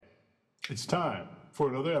It's time for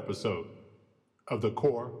another episode of the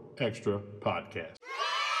Core Extra Podcast.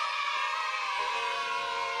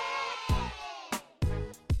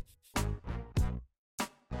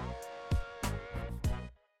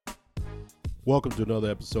 Welcome to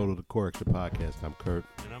another episode of the Core Extra Podcast. I'm Kurt.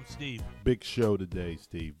 And I'm Steve. Big show today,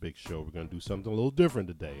 Steve. Big show. We're going to do something a little different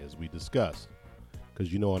today, as we discussed.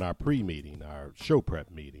 Because, in our pre-meeting, our show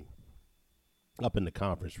prep meeting, up in the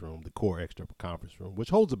conference room, the Core Extra conference room,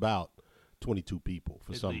 which holds about 22 people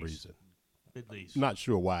for some reason. At least. Not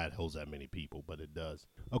sure why it holds that many people, but it does.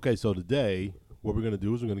 Okay, so today, what we're going to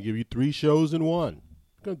do is we're going to give you 3 shows in one.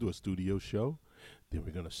 We're going to do a studio show. Then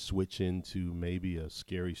we're going to switch into maybe a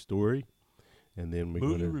scary story. And then we're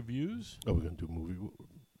going to... Movie reviews? Oh, we're going to do movie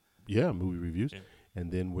reviews. Yeah.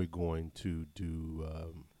 And then we're going to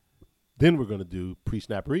do...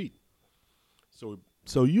 pre-snap read.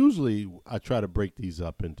 So usually I try to break these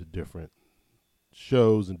up into different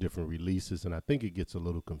shows and different releases, and I think it gets a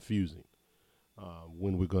little confusing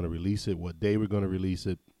when we're going to release it, what day we're going to release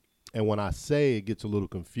it. And when I say it gets a little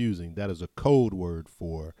confusing, that is a code word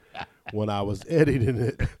for when I was editing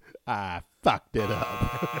it, I fucked it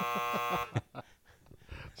up.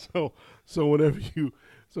 So whenever you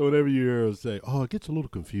hear us say, "Oh, it gets a little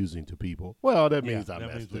confusing to people," well, that means I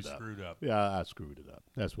messed it up. Screwed up. Yeah, I screwed it up.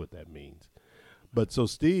 That's what that means. But so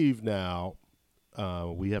Steve now,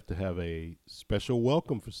 we have to have a special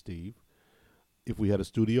welcome for Steve. If we had a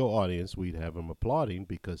studio audience, we'd have him applauding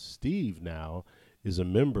because Steve now is a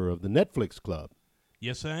member of the Netflix Club.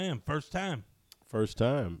 Yes, I am. First time.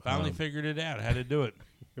 Finally Figured it out how to do it.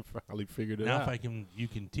 Finally figured it now out. Now, you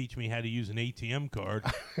can teach me how to use an ATM card.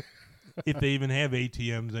 If they even have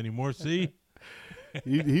ATMs anymore. See?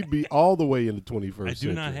 He'd be all the way in the 21st century. I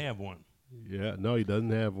do not have one. Yeah, no, he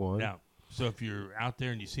doesn't have one. No. So if you're out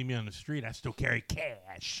there and you see me on the street, I still carry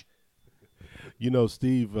cash.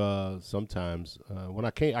 Steve, sometimes when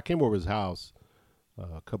I came over his house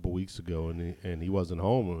a couple weeks ago, and he wasn't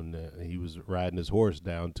home, and he was riding his horse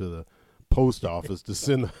down to the post office to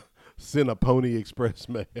send a Pony Express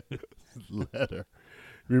mail letter.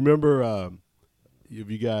 Remember, if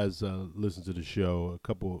you guys listened to the show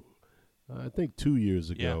I think 2 years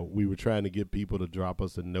ago, we were trying to get people to drop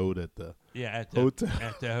us a note at the hotel.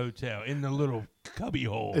 At the hotel, in the little cubby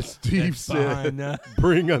hole. And Steve said,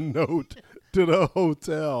 bring a note to the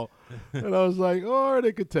hotel. And I was like, or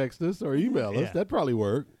they could text us or email us. That'd probably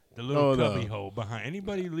work. The little cubby hole behind.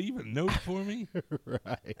 Anybody leave a note for me?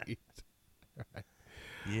 Right.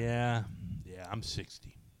 Yeah, I'm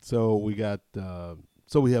 60. So we got,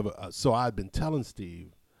 so I've been telling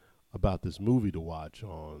Steve about this movie to watch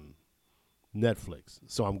on Netflix.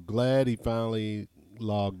 So I'm glad he finally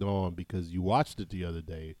logged on because you watched it the other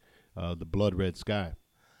day, The Blood Red Sky.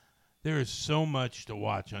 There is so much to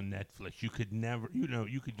watch on Netflix. You could never,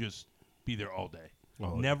 you could just be there all day.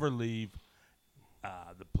 Never leave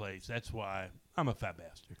the place. That's why I'm a fat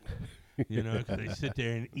bastard. Because they sit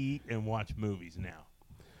there and eat and watch movies now.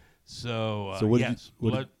 So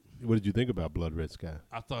what did you think about Blood Red Sky?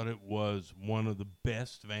 I thought it was one of the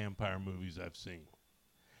best vampire movies I've seen.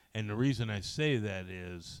 And the reason I say that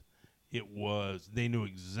is they knew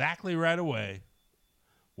exactly right away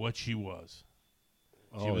what she was.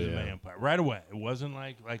 She was a vampire. Right away. It wasn't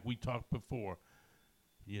like we talked before.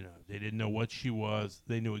 They didn't know what she was.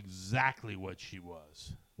 They knew exactly what she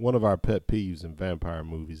was. One of our pet peeves in vampire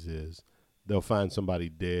movies is they'll find somebody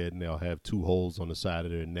dead and they'll have 2 holes on the side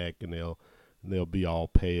of their neck and they'll be all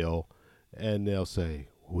pale and they'll say,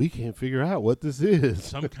 we can't figure out what this is.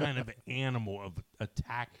 Some kind of animal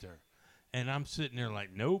attacked her. And I'm sitting there like,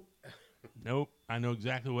 nope. I know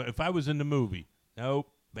exactly what. If I was in the movie, nope,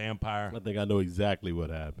 vampire. I think I know exactly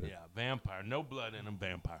what happened. Yeah, vampire. No blood in them,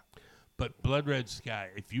 vampire. But Blood Red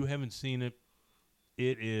Sky, if you haven't seen it,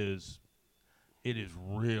 it is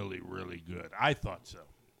really, really good. I thought so.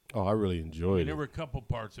 Oh, I really enjoyed it. There were a couple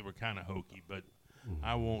parts that were kind of hokey, but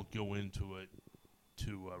I won't go into it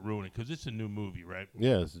to ruin it because it's a new movie, right?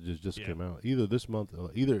 Yes, it just came out either this month,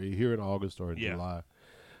 either here in August or in July.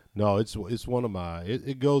 No, it's one of my.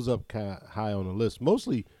 It goes up kind of high on the list,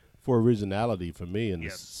 mostly for originality for me. And the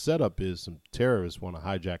setup is some terrorists want to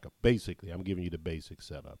hijack basically, I'm giving you the basic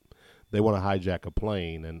setup. They want to hijack a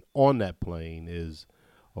plane, and on that plane is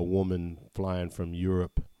a woman flying from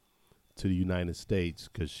Europe to the United States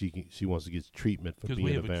because she wants to get treatment for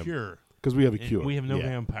being a vampire. Because we have a cure. We have no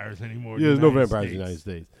vampires anymore. Yeah, there's no vampires in the United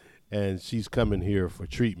States. And she's coming here for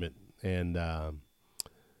treatment, and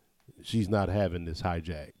she's not having this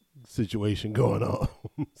hijack situation going on.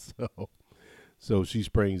 So she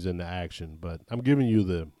springs into action. But I'm giving you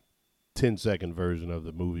 10-second version of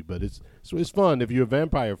the movie, but it's fun. If you're a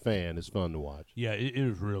vampire fan, it's fun to watch. Yeah, it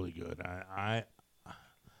is really good.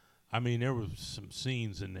 I mean, there was some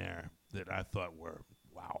scenes in there that I thought were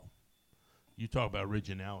wow. You talk about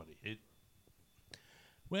originality. It's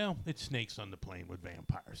snakes on the plane with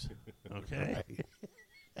vampires. Okay. Right.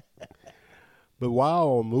 But while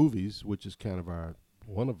on movies, which is kind of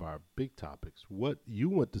one of our big topics, what you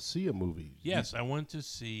went to see a movie? Yes, I went to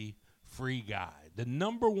see Free Guy, the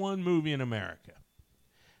 #1 movie in America.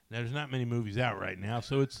 Now, there's not many movies out right now,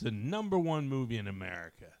 so it's the #1 movie in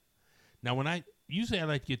America. Now, usually I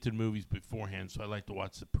like to get to the movies beforehand, so I like to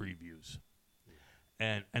watch the previews.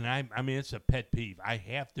 And I mean, it's a pet peeve. I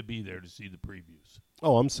have to be there to see the previews.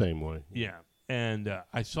 Oh, I'm same way. Yeah, and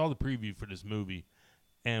I saw the preview for this movie,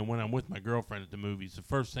 and when I'm with my girlfriend at the movies, the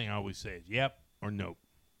first thing I always say is yep or nope.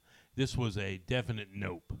 This was a definite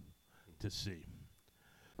nope to see.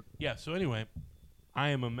 Yeah, so anyway, I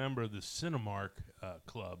am a member of the Cinemark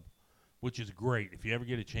Club, which is great. If you ever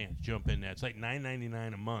get a chance, jump in there. It's like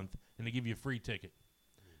 $9.99 a month, and they give you a free ticket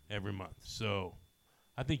every month. So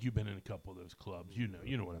I think you've been in a couple of those clubs. You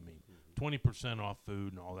know what I mean. 20% off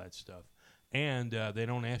food and all that stuff. And they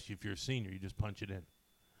don't ask you if you're a senior. You just punch it in.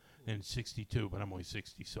 And it's 62, but I'm only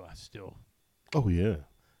 60, so I still, Oh yeah.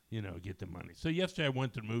 Get the money. So yesterday I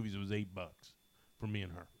went to the movies. It was $8 for me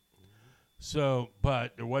and her. So,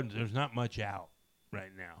 but there's not much out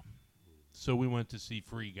right now. So we went to see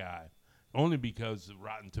Free Guy, only because the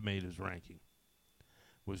Rotten Tomatoes ranking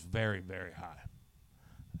was very, very high.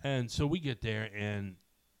 And so we get there, and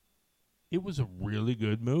it was a really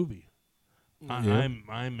good movie. Yeah.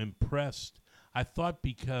 I'm impressed. I thought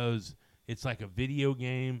because it's like a video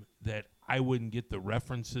game that I wouldn't get the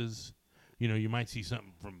references. You might see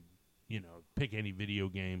something from, pick any video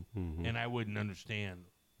game, and I wouldn't understand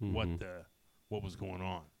what was going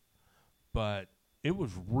on. But it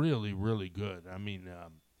was really, really good. I mean,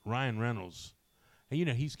 Ryan Reynolds,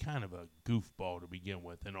 he's kind of a goofball to begin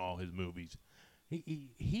with in all his movies.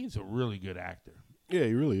 He's a really good actor. Yeah,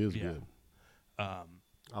 he really is Yeah. good.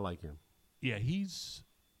 I like him. Yeah, he's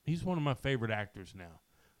one of my favorite actors now,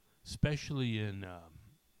 especially in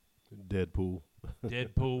Deadpool.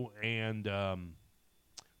 Deadpool and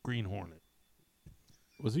Green Hornet.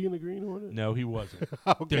 Was he in the Green Hornet? No, he wasn't.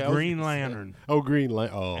 Okay, The Green Lantern. Oh, Green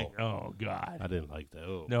Lantern. Oh, Oh God. I didn't like that.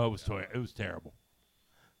 Oh. No, it was terrible.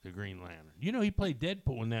 The Green Lantern. He played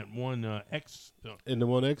Deadpool in that one X. And the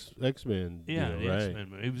one X-Men. Yeah, deal, the right. X-Men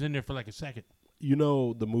movie. He was in there for like a second.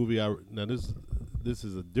 The movie now this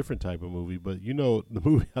is a different type of movie, but the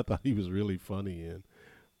movie I thought he was really funny in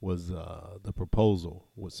was The Proposal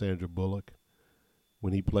with Sandra Bullock,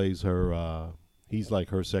 when he plays her. He's like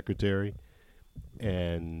her secretary,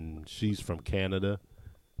 and she's from Canada,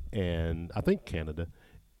 and I think Canada,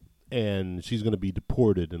 and she's going to be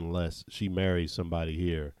deported unless she marries somebody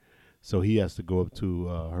here. So he has to go up to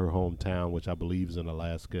her hometown, which I believe is in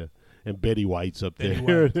Alaska, and Betty White's up Betty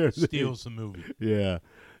there. White steals the movie. Yeah.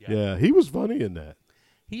 He was funny in that.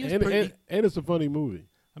 He is and, pretty. and it's a funny movie.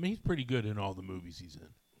 I mean, he's pretty good in all the movies he's in.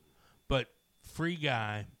 But Free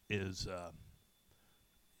Guy is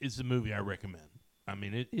the movie I recommend. I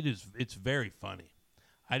mean, it's very funny.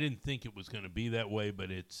 I didn't think it was going to be that way, but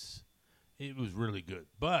it was really good.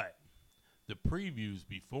 But the previews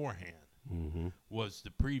beforehand was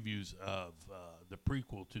the previews of the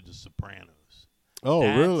prequel to The Sopranos. Oh,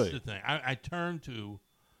 That's really? the thing. I turned to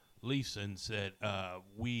Lisa and said,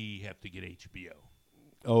 we have to get HBO.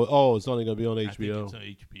 Oh, it's only going to be on I think HBO? it's on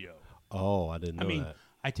HBO. Oh, I didn't know that.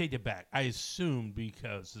 I take it back. I assumed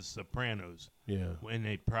because The Sopranos, Yeah. when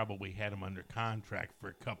they probably had them under contract for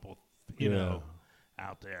a couple,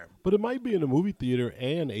 out there. But it might be in the movie theater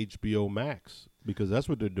and HBO Max, because that's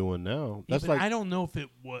what they're doing now. Yeah, That's but like I don't know if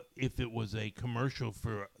it was a commercial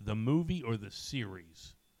for the movie or the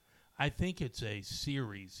series. I think it's a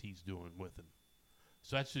series he's doing with him.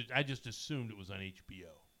 So I just assumed it was on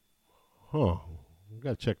HBO. Huh. We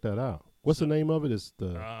got to check that out. What's the name of it? It's the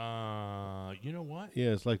You know what?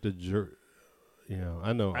 Yeah, it's like the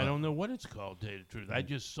I know. I don't know what it's called, to tell you the truth. I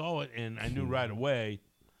just saw it, and I knew right away.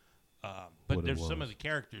 But What it there's some was. of the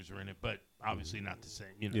characters are in it, but obviously not the same.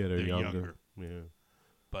 Yeah, they're younger. Yeah.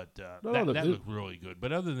 But No, that it- looked really good.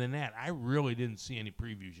 But other than that, I really didn't see any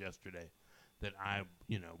previews yesterday that I,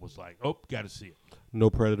 was like, oh, got to see it. No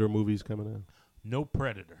Predator movies coming out? No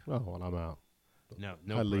Predator. Oh, well, I'm out. No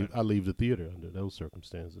I leave the theater under those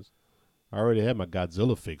circumstances. I already had my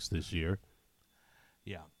Godzilla fix this year.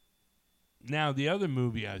 Yeah. Now, the other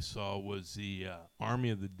movie I saw was the Army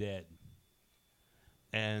of the Dead.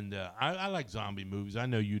 And I like zombie movies. I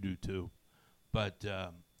know you do too. But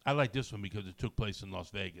I like this one because it took place in Las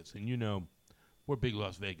Vegas. And We're big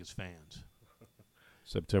Las Vegas fans.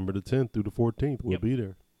 September the 10th through the 14th, we'll Yep. be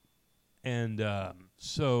there. And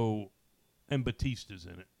and Batista's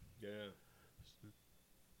in it. Yeah.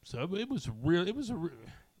 So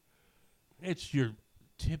it's your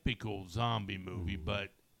typical zombie movie, but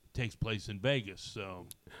takes place in Vegas. So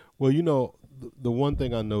Well, the one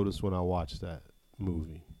thing I noticed when I watched that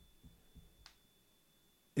movie,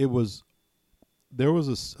 there was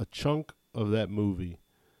a chunk of that movie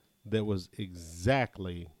that was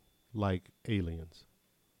exactly like Aliens,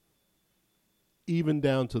 even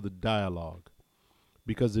down to the dialogue.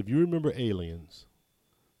 Because if you remember Aliens,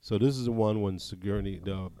 so this is the one when this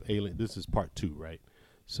is part 2, right?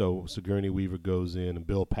 So Sigourney Weaver goes in and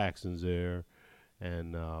Bill Paxton's there,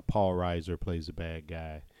 and Paul Reiser plays the bad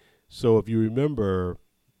guy. So if you remember,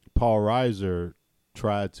 Paul Reiser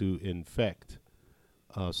tried to infect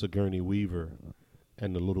Sigourney Weaver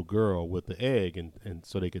and the little girl with the egg, and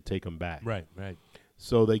so they could take them back. right.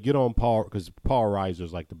 So they get on Paul, because Paul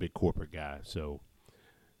Reiser's like the big corporate guy. So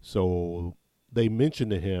they mention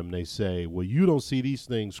to him, they say, well, you don't see these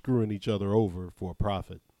things screwing each other over for a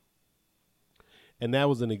profit. And that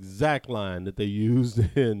was an exact line that they used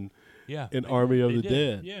in Army of the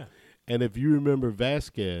Dead. Yeah. And if you remember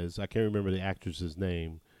Vasquez, I can't remember the actress's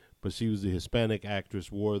name, but she was the Hispanic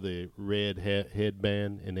actress, wore the red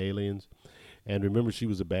headband in Aliens. And remember, she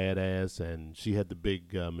was a badass, and she had the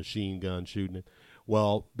big machine gun shooting it.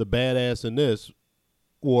 Well, the badass in this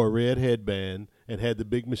wore a red headband and had the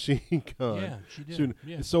big machine gun. Yeah, she did. shooting.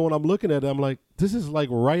 Yeah. So when I'm looking at it, I'm like, this is like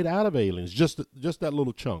right out of Aliens, just that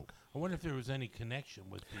little chunk. I wonder if there was any connection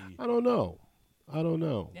with the. I don't know.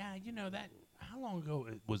 Yeah, that. How long ago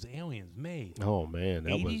was Aliens made? Oh, man.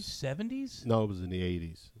 That 80s, was 70s? No, it was in the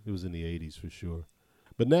 80s. It was in the 80s for sure.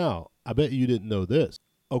 But now, I bet you didn't know this.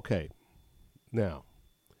 Okay. Now,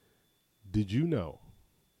 did you know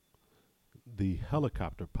the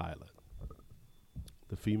helicopter pilot,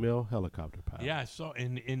 the female helicopter pilot? Yeah, I saw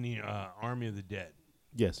in the Army of the Dead.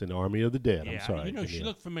 Yes, in Army of the Dead. Yeah, I'm sorry. she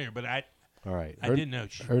looked familiar, but I All right. didn't know.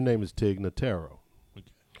 Her name is Tig Notaro. Okay.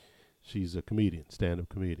 She's a comedian, stand-up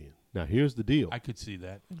comedian. Now, here's the deal. I could see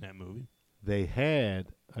that in that movie. They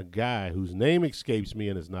had a guy whose name escapes me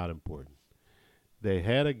and is not important. They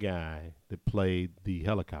had a guy that played the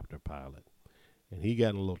helicopter pilot, and he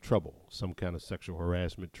got in a little trouble, some kind of sexual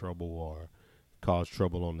harassment trouble or caused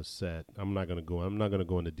trouble on the set. I'm not going to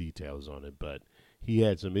go into details on it, but he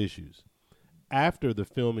had some issues. After the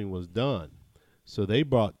filming was done, so they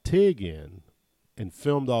brought Tig in and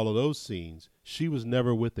filmed all of those scenes. She was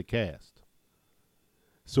never with the cast.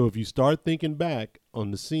 So if you start thinking back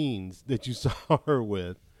on the scenes that you saw her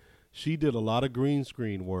with, she did a lot of green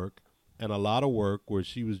screen work and a lot of work where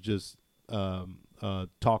she was just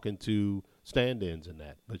talking to stand-ins and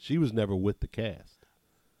that. But she was never with the cast.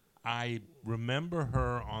 I remember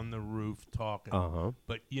her on the roof talking. Uh-huh.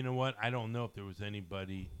 But you know what? I don't know if there was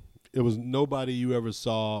anybody. It was nobody you ever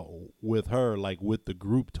saw with her, like with the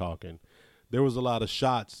group talking. There was a lot of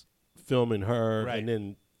shots filming her Right. and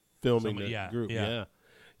then filming Somebody- the group. yeah.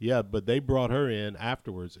 Yeah, but they brought her in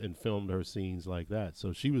afterwards and filmed her scenes like that.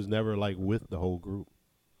 So she was never like with the whole group,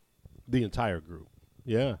 the entire group.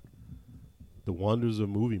 Yeah. The wonders of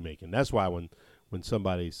movie making. That's why when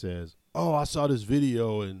somebody says, oh, I saw this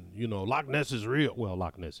video and, Loch Ness is real. Well,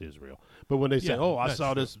 Loch Ness is real. But when they say, Yeah, oh, I that's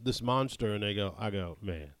saw true. this monster, and I go,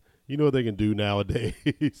 man, you know what they can do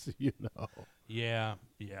nowadays, Yeah,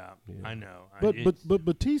 I know. But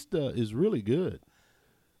Batista is really good.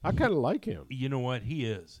 I kind of like him. You know what? He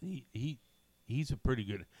is. He's a pretty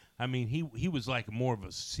good. I mean, he was like more of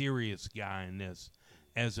a serious guy in this,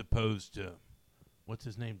 as opposed to what's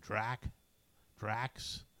his name, Drax,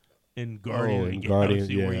 in Guardian. in of the Guardian,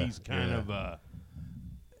 Galaxy, where yeah, he's kind yeah. of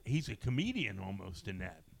he's a comedian almost in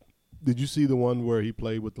that. Did you see the one where he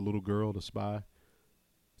played with the little girl, the spy?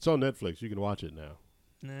 It's on Netflix. You can watch it now.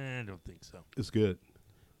 Nah, I don't think so. It's good.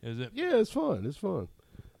 Is it? Yeah, it's fun. It's fun.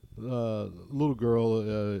 Little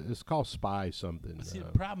girl. It's called Spy something. See, the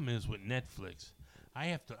problem is with Netflix,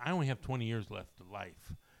 I only have 20 years left of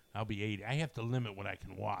life. I'll be 80. I have to limit what I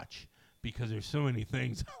can watch because there's so many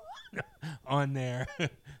things on there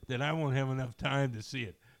that I won't have enough time to see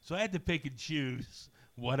it. So I had to pick and choose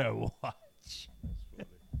what I watch.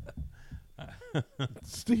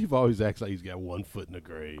 Steve always acts like he's got one foot in the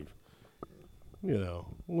grave.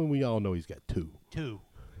 When we all know he's got two.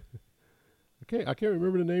 I can't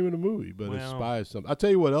remember the name of the movie, but it's Spy or something. I'll tell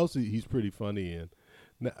you what else he's pretty funny in.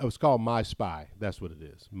 Now, it was called My Spy. That's what it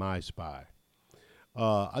is. My Spy.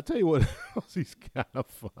 I'll tell you what else he's kind of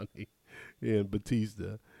funny in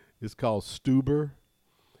Batista. It's called Stuber,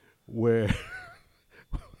 where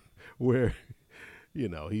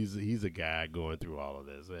he's a guy going through all of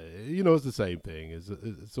this. It's the same thing.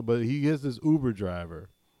 But he gets this Uber driver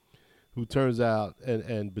who turns out,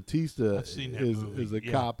 and Batista I've seen that is movie.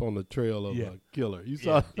 a cop on the trail of a killer. You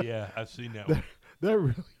Yeah, saw yeah, I've seen that one.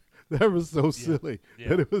 that was so silly yeah.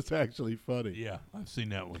 that it was actually funny. Yeah, I've seen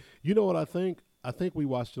that one. You know what I think? I think we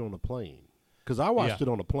watched it on a plane because I watched it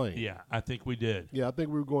on a plane. Yeah, I think we did. Yeah, I think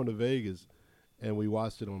we were going to Vegas, and we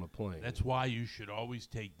watched it on a plane. That's why you should always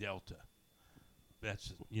take Delta.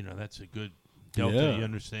 That's a good Delta. Yeah. You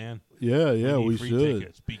understand? Yeah, need we free should.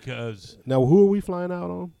 tickets because Now, who are we flying out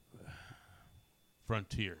on?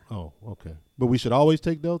 Frontier. Oh, okay. But we should always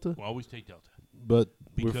take Delta? We'll always take Delta. But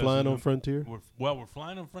Because we're flying on Frontier? We're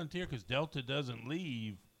flying on Frontier because Delta doesn't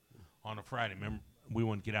leave on a Friday. Remember, we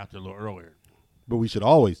want to get out there a little earlier. But we should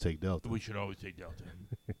always take Delta. We should always take Delta,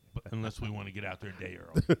 unless we want to get out there a day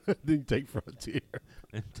early. Then you take Frontier.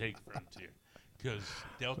 And take Frontier because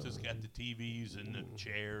Delta's got the TVs and the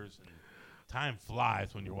chairs, and time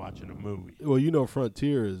flies when you're watching a movie. Well,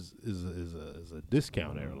 Frontier is a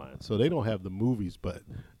discount airline, so they don't have the movies, but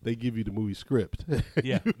they give you the movie script.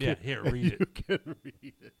 Yeah, here, read it. You can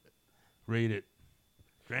read it, Read it.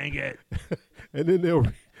 Drink it. and then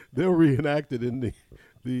they'll reenact it in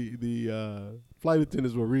the flight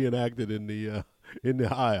attendants will reenact it in the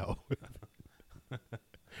aisle.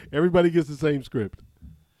 Everybody gets the same script.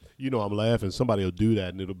 I'm laughing. Somebody will do that,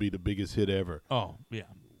 and it'll be the biggest hit ever. Oh, yeah.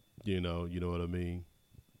 You know what I mean?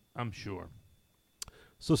 I'm sure.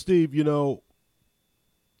 So, Steve,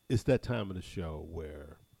 it's that time of the show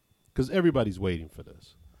where, because everybody's waiting for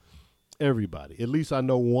this. Everybody. At least I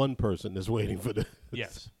know one person that's waiting for this.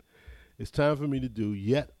 Yes. It's time for me to do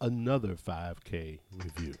yet another 5K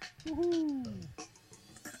review. Woo-hoo.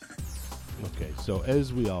 Okay, so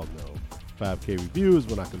as we all know, 5K review is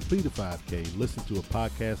when I complete a 5K, listen to a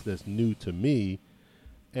podcast that's new to me,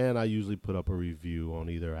 and I usually put up a review on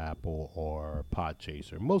either Apple or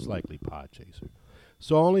Podchaser, most likely Podchaser.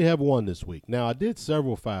 So I only have one this week. Now, I did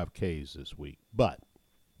several 5Ks this week, but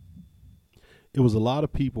it was a lot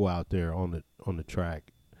of people out there on the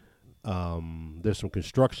track. There's some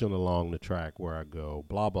construction along the track where I go,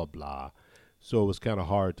 blah, blah, blah. So it was kind of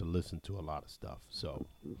hard to listen to a lot of stuff. So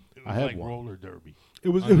It was I had like one. roller derby. It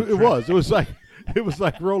was On the track. it was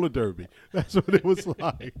like roller derby. That's what it was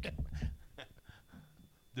like.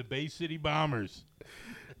 The Bay City Bombers.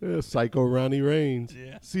 Psycho Ronnie Raines.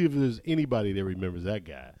 Yeah. See if there's anybody that remembers that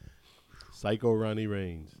guy. Psycho Ronnie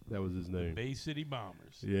Raines. That was his name. Bay City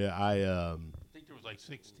Bombers. Yeah, I think there was like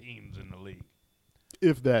 6 teams in the league.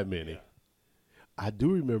 if that many. Yeah. I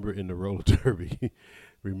do remember in the roller derby.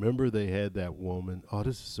 Remember they had that woman. Oh,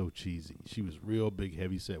 this is so cheesy. She was real big,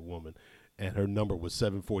 heavy set woman, and her number was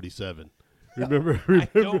 747. Remember? I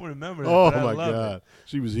don't remember that. Oh but I my love God, It.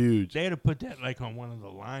 she was huge. They had to put that like on one of the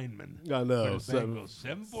linemen. I know. For the Bengals.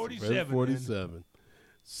 747. 747.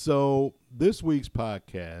 So this week's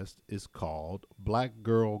podcast is called Black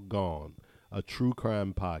Girl Gone, a true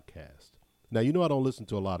crime podcast. Now you know I don't listen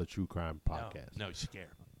to a lot of true crime podcasts. No, scared.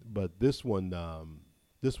 But this one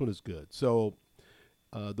is good. So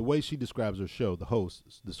the way she describes her show, the host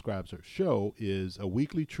describes her show, is a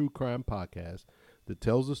weekly true crime podcast that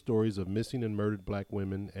tells the stories of missing and murdered black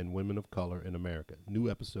women and women of color in America.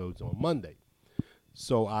 New episodes on Monday.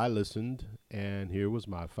 So I listened, and here was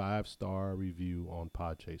my 5-star review on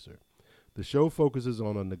Podchaser. The show focuses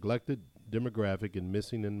on a neglected demographic in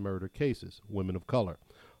missing and murder cases, women of color.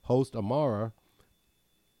 Host Amara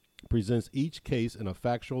presents each case in a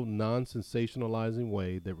factual, non-sensationalizing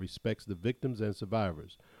way that respects the victims and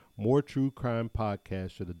survivors. More true crime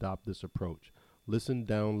podcasts should adopt this approach. Listen,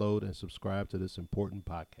 download, and subscribe to this important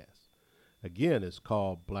podcast. Again, it's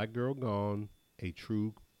called Black Girl Gone, a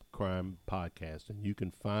true crime podcast. And you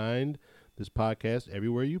can find this podcast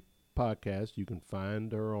everywhere you podcast. You can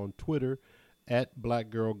find her on Twitter at Black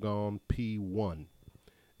Girl Gone P1.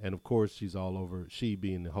 And, of course, she's all over, she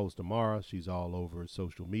being the host Amara, she's all over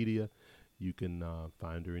social media. You can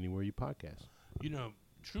find her anywhere you podcast. You know,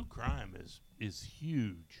 true crime is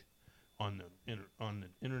huge on the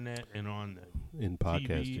internet and on the In podcasting,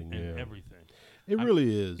 TV and yeah. everything. It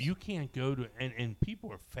really is. You can't go to and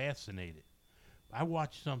people are fascinated. I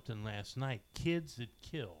watched something last night, Kids That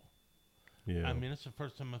Kill. Yeah. I mean, it's the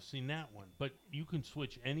first time I've seen that one. But you can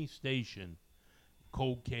switch any station,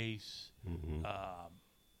 cold case, Mm-hmm.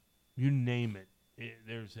 you name it.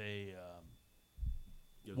 There's a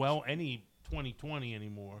any 2020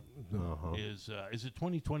 anymore Uh-huh. is it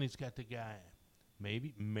 2020? It's got the guy.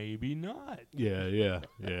 Maybe not. Yeah.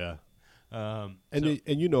 Um, And so-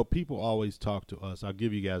 and people always talk to us. I'll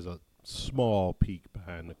give you guys a small peek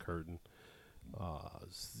behind the curtain.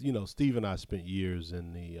 Steve and I spent years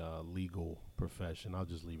in the legal profession. I'll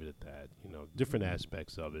just leave it at that. Different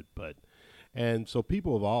aspects of it, and so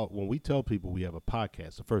people when we tell people we have a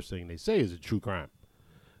podcast, the first thing they say is a true crime,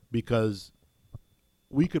 because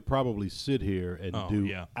we could probably sit here and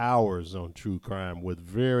do hours on true crime with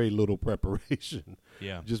very little preparation,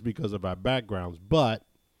 just because of our backgrounds. But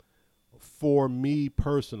for me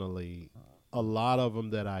personally, a lot of them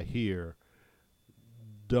that I hear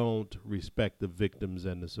don't respect the victims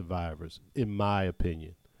and the survivors, in my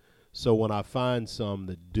opinion. So when I find some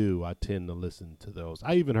that do, I tend to listen to those.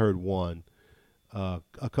 I even heard one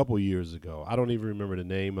a couple years ago. I don't even remember the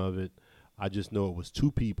name of it. I just know it was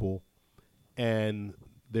two people, and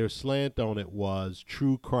their slant on it was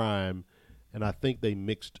true crime, and I think they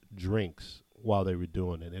mixed drinks while they were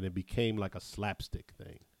doing it, and it became like a slapstick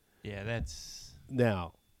thing. Yeah, that's...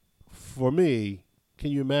 Now, for me,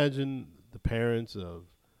 can you imagine the parents of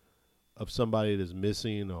somebody that's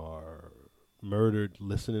missing or murdered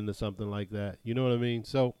listening to something like that? You know what I mean?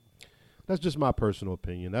 So that's just my personal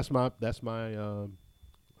opinion. That's my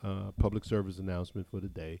public service announcement for the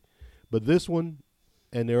day. But this one,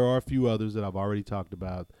 and there are a few others that I've already talked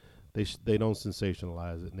about, they don't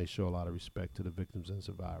sensationalize it, and they show a lot of respect to the victims and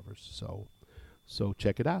survivors. So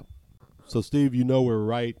check it out. So, Steve, we're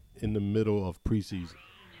right in the middle of preseason.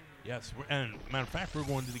 Yes, and matter of fact, we're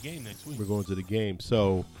going to the game next week. We're going to the game.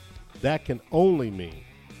 So that can only mean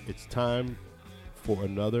it's time for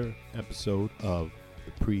another episode of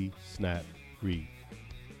the Pre-Snap Read.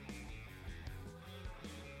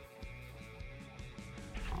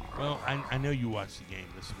 Well, I know you watched the game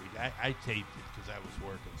this week. I taped it because I was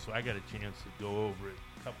working, so I got a chance to go over it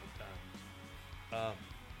a couple times.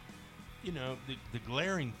 The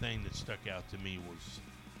glaring thing that stuck out to me was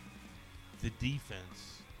the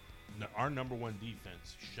defense. Our number one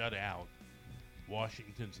defense shut out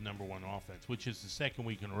Washington's number one offense, which is the second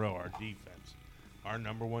week in a row. Our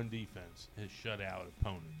number one defense has shut out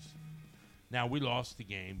opponents. Now, we lost the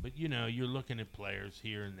game, but, you're looking at players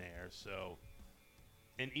here and there. So,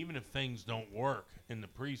 and even if things don't work in the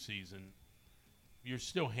preseason, you're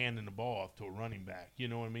still handing the ball off to a running back, you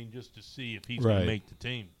know what I mean, just to see if he's going to make the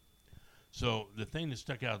team. So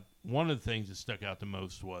one of the things that stuck out the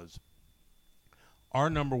most was our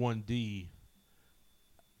number one D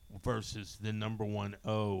versus the number one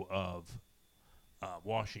O of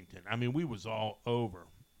Washington. I mean, we was all over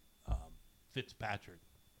Fitzpatrick.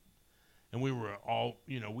 And we were all,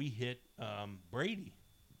 we hit Brady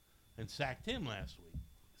and sacked him last week.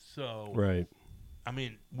 So, right. I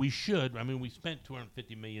mean, we should. I mean, we spent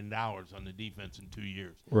 $250 million on the defense in 2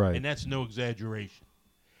 years. Right. And that's no exaggeration.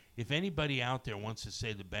 If anybody out there wants to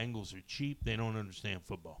say the Bengals are cheap, they don't understand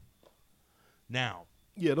football. Now,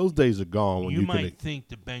 yeah, those days are gone. When you might think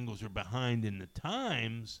the Bengals are behind in the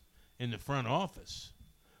times in the front office,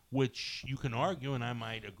 which you can argue, and I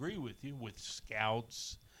might agree with you, with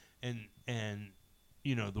scouts and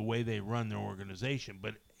the way they run their organization.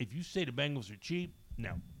 But if you say the Bengals are cheap,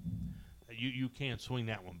 no, you can't swing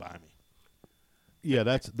that one by me. Yeah,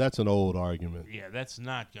 that's an old argument. Yeah, that's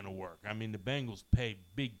not going to work. I mean, the Bengals pay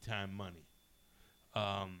big-time money.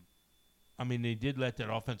 I mean, they did let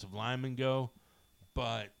that offensive lineman go,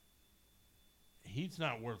 but he's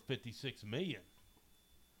not worth $56 million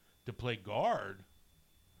to play guard.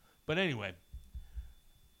 But anyway,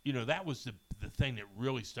 that was the thing that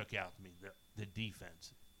really stuck out to me, the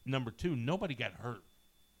defense. Number two, nobody got hurt,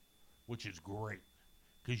 which is great,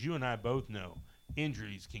 because you and I both know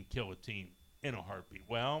injuries can kill a team in a heartbeat.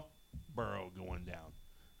 Well, Burrow going down.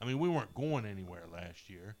 I mean, we weren't going anywhere last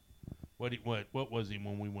year. What was he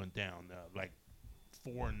when we went down? Like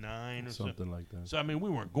 4-9 or something like that. So I mean,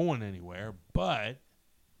 we weren't going anywhere, but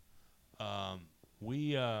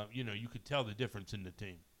you could tell the difference in the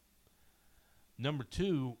team. Number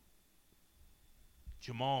two,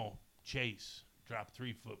 Jamal Chase dropped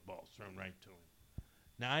 3 footballs thrown right to him.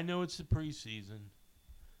 Now I know it's the preseason,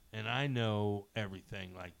 and I know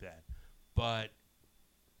everything like that. But,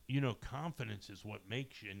 confidence is what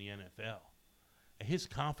makes you in the NFL. His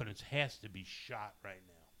confidence has to be shot right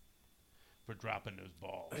now for dropping those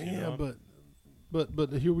balls. Yeah,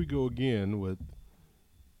 but here we go again with,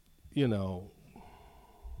 I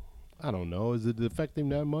don't know. Is it affect him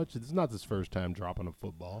that much? It's not his first time dropping a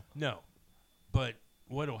football. No. But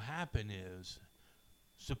what will happen is,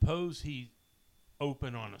 suppose he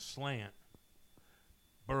open on a slant,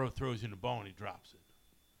 Burrow throws in the ball and he drops it.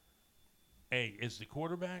 Hey, as the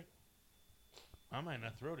quarterback, I might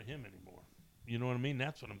not throw to him anymore. You know what I mean?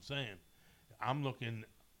 That's what I'm saying. I'm looking,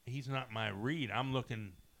 he's not my read. I'm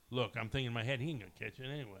thinking in my head, he ain't going to catch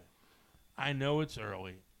it anyway. I know it's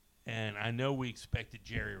early. And I know we expected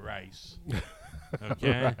Jerry Rice.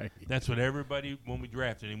 Okay? Right. That's what everybody, when we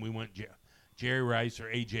drafted him, we went Jerry Rice or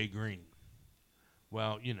A.J. Green.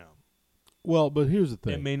 Well, Well, but here's the it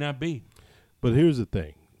thing. may not be But here's the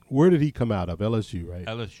thing. Where did he come out of? LSU, right?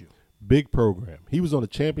 LSU. Big program. He was on a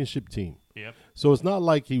championship team. Yep. So it's not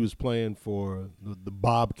like he was playing for the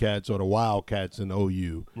Bobcats or the Wildcats in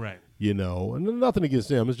OU, Right. and nothing against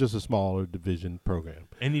them. It's just a smaller division program.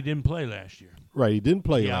 And he didn't play last year. Right, he didn't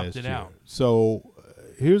play He last opted year. out. So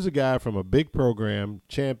here's a guy from a big program,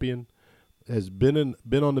 champion, has been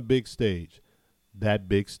on the big stage. That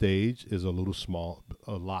big stage is a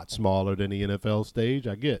lot smaller than the NFL stage,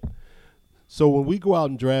 I get. So when we go out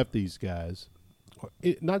and draft these guys,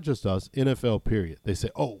 not just us, NFL period, they say,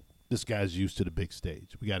 oh, this guy's used to the big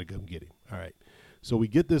stage. We got to go and get him. All right. So we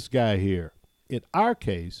get this guy here. In our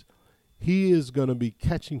case, he is going to be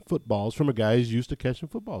catching footballs from a guy he's used to catching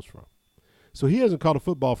footballs from. So he hasn't caught a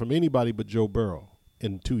football from anybody but Joe Burrow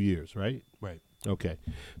in 2 years, right? Right. Okay.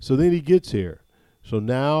 So then he gets here. So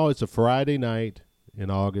now it's a Friday night in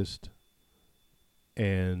August,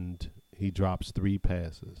 and he drops 3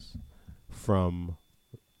 passes from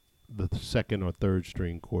the second or third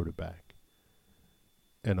string quarterback.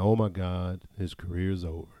 And, oh, my God, his career's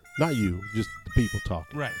over. Not you, just the people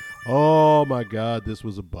talking. Right. Oh, my God, this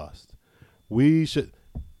was a bust. We should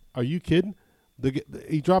 – are you kidding?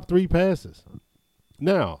 He dropped 3 passes.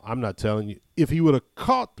 Now, I'm not telling you. If he would have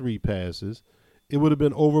caught 3 passes, it would have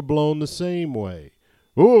been overblown the same way.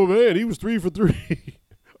 Oh, man, he was 3 for 3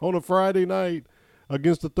 on a Friday night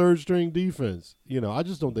against the third-string defense. I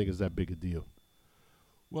just don't think it's that big a deal.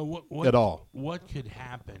 Well, what at all. What could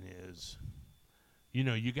happen is,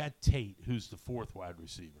 you got Tate, who's the 4th wide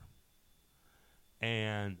receiver.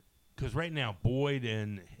 And because right now Boyd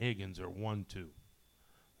and Higgins are 1-2.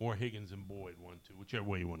 Or Higgins and Boyd 1-2, whichever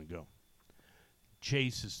way you want to go.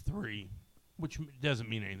 Chase is 3, which doesn't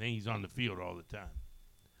mean anything. He's on the field all the time.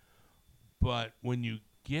 But when you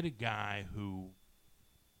get a guy who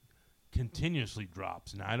continuously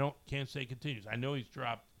drops, and can't say continuous. I know he's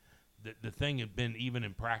dropped. The thing had been even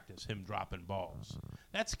in practice, him dropping balls.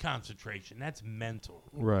 That's concentration. That's mental.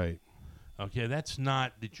 Right. Okay, that's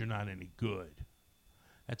not that you're not any good.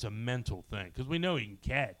 That's a mental thing because we know he can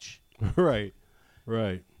catch. Right.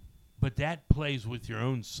 But that plays with your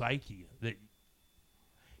own psyche. That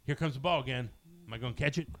here comes the ball again. Am I going to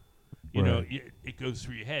catch it? It goes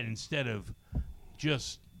through your head instead of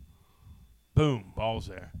just boom, ball's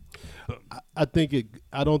there. Boom. I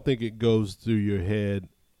don't think it goes through your head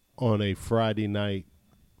on a Friday night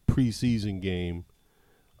preseason game.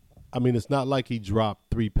 I mean, it's not like he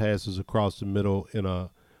dropped 3 passes across the middle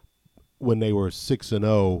when they were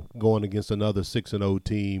 6-0 going against another 6-0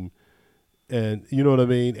 team. And you know what I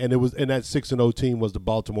mean? And that 6-0 team was the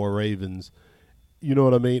Baltimore Ravens. You know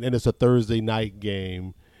what I mean? And it's a Thursday night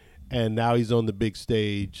game. And now he's on the big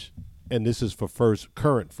stage, and this is for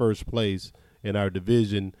current first place in our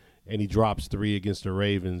division, and he drops 3 against the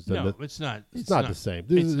Ravens. No, it's not. It's not the same.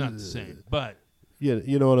 It's not the same. But yeah,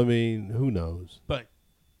 you know what I mean? Who knows? But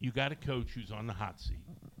you got a coach who's on the hot seat,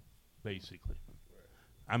 basically.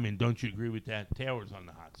 I mean, don't you agree with that? Taylor's on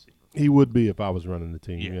the hot seat. He would be if I was running the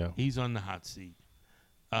team. Yeah. He's on the hot seat.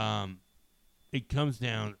 It comes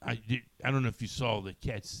down. I don't know if you saw the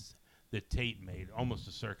catch that Tate made, almost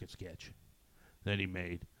a circus catch that he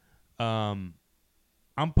made. I'm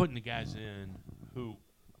putting the guys in who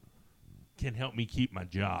can help me keep my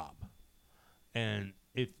job. And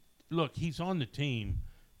he's on the team.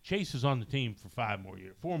 Chase is on the team for 4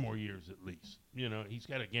 more years at least. He's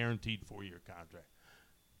got a guaranteed 4-year contract.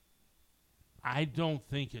 I don't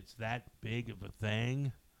think it's that big of a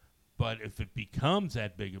thing, but if it becomes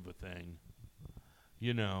that big of a thing,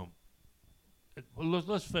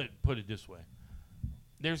 let's put it this way.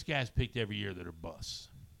 There's guys picked every year that are busts.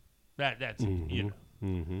 That's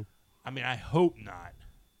Mm-hmm. I mean, I hope not.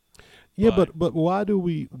 Yeah, but why do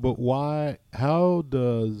we? But why? How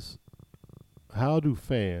do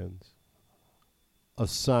fans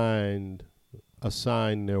assign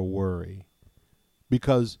their worry?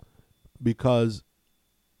 Because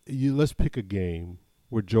let's pick a game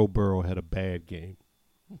where Joe Burrow had a bad game.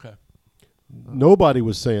 Okay. Nobody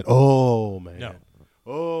was saying, "Oh man, No.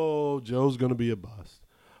 Oh Joe's going to be a bust.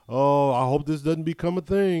 Oh, I hope this doesn't become a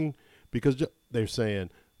thing," because they're saying,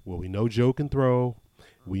 "Well, we know Joe can throw.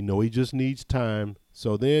 We know he just needs time."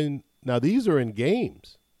 So then, now these are in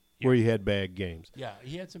games where he had bad games. Yeah,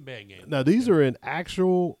 he had some bad games. Now these are in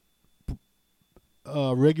actual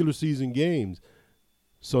regular season games.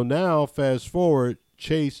 So now, fast forward,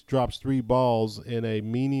 Chase drops 3 balls in a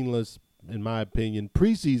meaningless, in my opinion,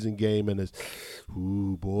 preseason game, and it's,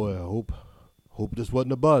 ooh boy, I Hope this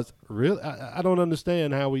wasn't a buzz. Really, I don't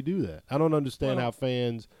understand how we do that. I don't understand Well- how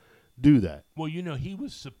fans do that. Well, he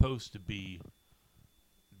was supposed to be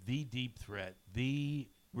the deep threat, the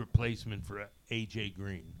replacement for A.J.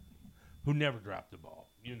 Green, who never dropped the ball.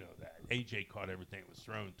 You know that. A.J. caught everything that was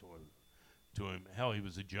thrown to him. Hell, he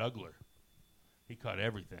was a juggler. He caught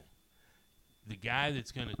everything. The guy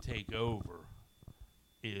that's going to take over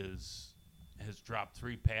has dropped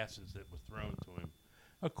 3 passes that were thrown to him.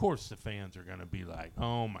 Of course, the fans are going to be like,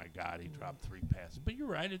 "Oh my God, he dropped 3 passes." But you're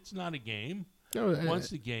right; it's not a game.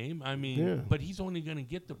 Once a game, I mean, Yeah. but he's only going to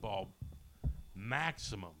get the ball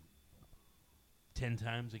maximum 10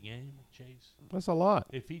 times a game. Chase, That's a lot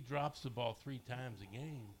if he drops the ball 3 times a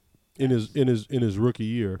game, in his rookie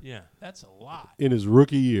year. yeah, that's a lot. In his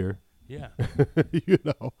rookie year, Yeah, you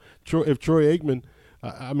know, if Troy Aikman,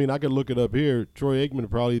 I mean, I could look it up here. Troy Aikman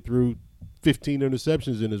probably threw 15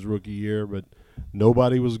 interceptions in his rookie year, but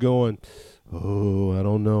nobody was going, "Oh, I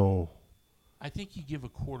don't know." I think you give a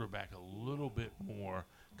quarterback a little bit more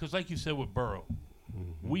because, like you said with Burrow,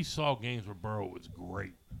 we saw games where Burrow was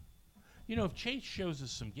great. If Chase shows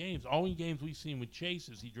us some games, all the games we've seen with Chase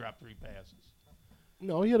is he dropped 3 passes.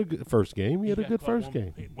 No, he had a good first game. He had a got good caught first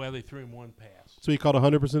one- game. Well, they threw him 1 pass. So he caught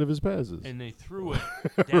 100% of his passes. And they threw it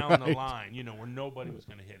down the Right. line, where nobody was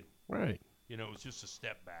going to hit him. Right. It was just a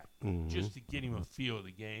step back, Mhm. just to get him a feel of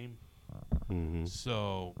the game. Mm-hmm.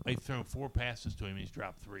 So they've thrown 4 passes to him, and he's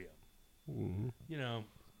dropped 3 of them. Mm-hmm.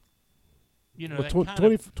 That Well,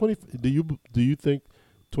 kind of, 20, do you think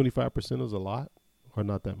 25% is a lot or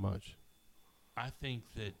not that much? I think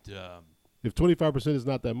that If 25% is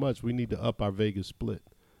not that much, we need to up our Vegas split.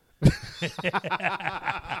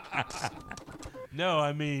 no,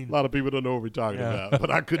 I mean, A lot of people don't know what we're talking Yeah. about,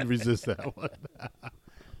 but I couldn't resist that one.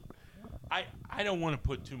 I don't want to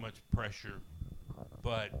put too much pressure,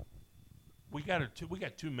 but we got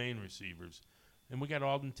 2 main receivers, and we got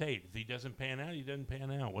Alden Tate. If he doesn't pan out, he doesn't pan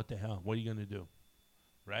out. What the hell? What are you going to do?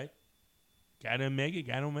 Right? Guy don't make it.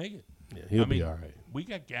 Guy don't make it. Yeah, he'll I be mean, all right. We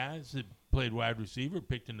got guys that played wide receiver,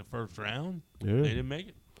 picked in the first round. Yeah. They didn't make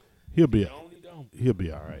it. He'll be Don't. he'll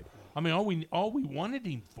be all right. I mean, all we wanted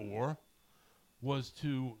him for was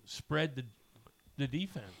to spread the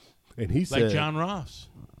defense, And he like said, John Ross.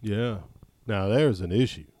 yeah. Now there's an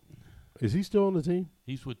issue. Is he still on the team?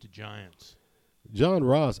 He's with the Giants. John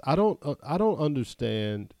Ross, I don't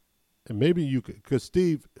understand, and maybe you could, because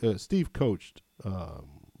Steve coached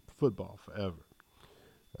football forever.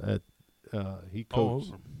 He All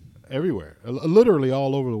coached over. everywhere, literally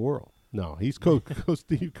all over the world. No, he's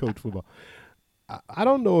Steve coached football. I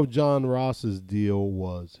don't know if John Ross's deal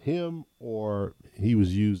was him or he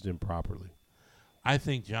was used improperly. I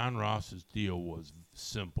think John Ross's deal was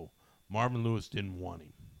simple. Marvin Lewis didn't want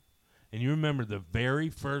him. And you remember the very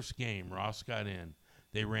first game Ross got in,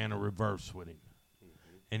 they ran a reverse with him,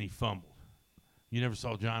 and he fumbled. You never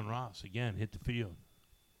saw John Ross again hit the field.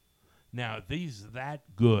 Now, if he's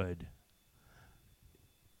that good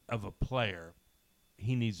of a player,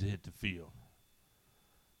 he needs to hit the field.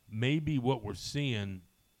 Maybe what we're seeing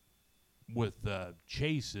with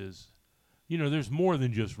Chase is, there's more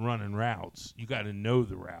than just running routes. You got to know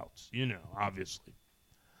the routes, obviously.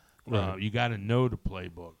 Right. You got to know the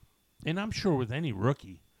playbook. And I'm sure with any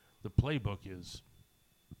rookie, the playbook is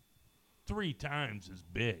 3 times as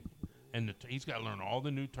big. And he's got to learn all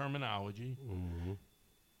the new terminology. Mm-hmm.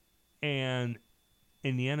 And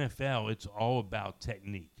in the NFL, it's all about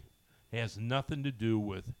technique. It has nothing to do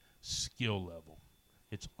with skill level.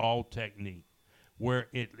 It's all technique. Where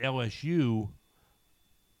at LSU,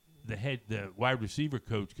 the wide receiver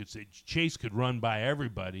coach could say Chase could run by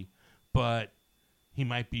everybody, but he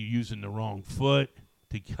might be using the wrong foot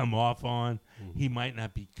to come off on. Mm-hmm. He might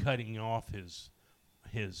not be cutting off his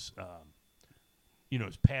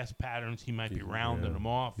pass patterns. He might be rounding them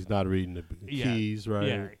off. He's not reading the keys, right?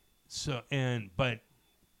 Yeah. So but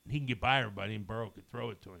he can get by everybody, and Burrow could throw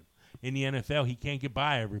it to him. In the NFL, he can't get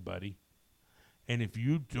by everybody, and if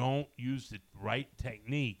you don't use the right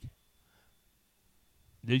technique,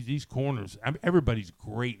 these corners, everybody's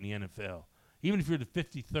great in the NFL. Even if you're the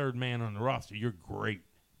 53rd man on the roster, you're a great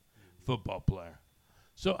football player.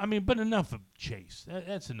 So but enough of Chase.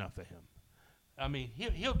 That's enough of him.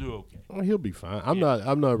 He'll do okay. Well, he'll be fine. I'm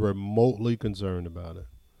not remotely concerned about it.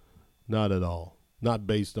 Not at all. Not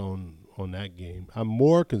based on that game. I'm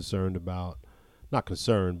more concerned about, not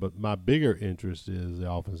concerned, but my bigger interest is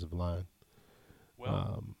the offensive line.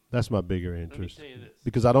 Well, That's my bigger interest. let me tell you this.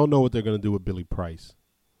 Because I don't know what they're going to do with Billy Price.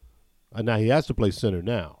 Now he has to play center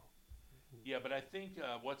now. Yeah, but I think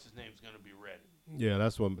what's his name's going to be ready. Yeah,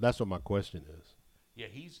 that's what my question is. Yeah,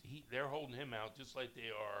 they're holding him out just like they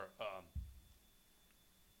are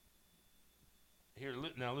Here,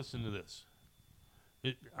 now listen to this.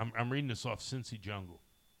 I'm reading this off Cincy Jungle.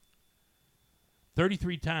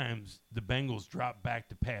 33 times the Bengals dropped back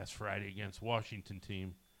to pass Friday against Washington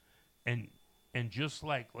team, and just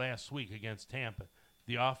like last week against Tampa,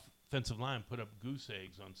 the offensive line put up goose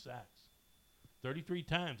eggs on sacks. 33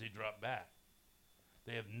 times they dropped back.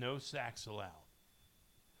 They have no sacks allowed.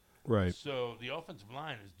 Right. So the offensive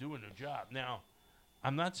line is doing their job. Now,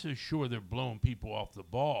 I'm not so sure they're blowing people off the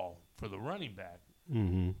ball for the running back,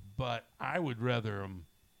 but I would rather them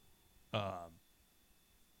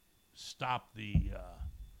stop the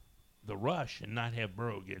rush and not have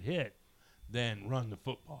Burrow get hit than run the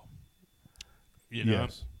football. You know,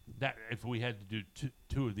 Yes. that if we had to do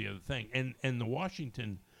two of the other thing, and the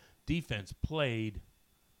Washington defense played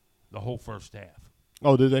the whole first half.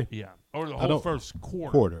 Oh, did they? Yeah, or the whole first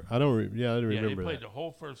quarter. I don't. I didn't Yeah, remember they played that. the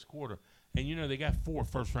whole first quarter. And, you know, they got 4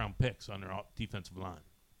 first-round picks on their defensive line.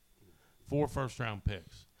 4 first-round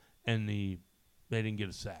picks. And they didn't get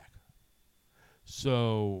a sack.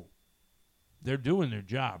 So they're doing their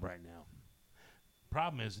job right now.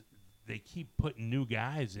 Problem is they keep putting new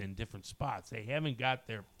guys in different spots. They haven't got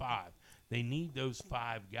their 5. They need those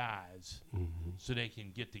 5 guys so they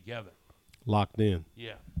can get together. Locked in.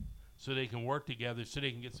 Yeah. So they can work together, so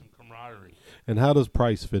they can get some camaraderie. And how does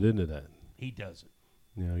Price fit into that? He doesn't.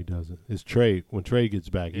 No, he doesn't. It's Trey. When Trey gets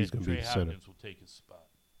back, he's going to be Trey the center. Hopkins will take his spot.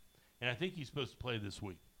 And I think he's supposed to play this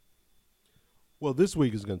week. Well, this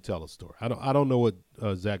week is going to tell a story. I don't know what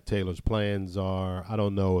Zach Taylor's plans are. I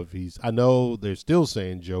don't know if he's. I know they're still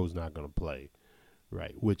saying Joe's not going to play,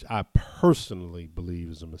 right? Which I personally believe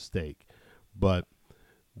is a mistake, but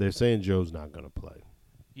they're saying Joe's not going to play.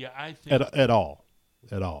 Yeah, I think At all.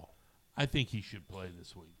 I think he should play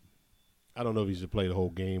this week. I don't know if he should play the whole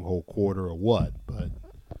game, whole quarter, or what, but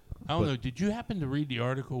I don't know. Did you happen to read the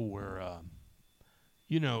article where,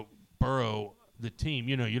 Burrow, the team,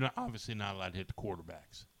 you're not, obviously not allowed to hit the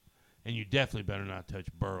quarterbacks, and you definitely better not touch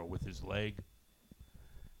Burrow with his leg.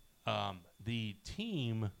 The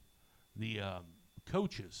team, the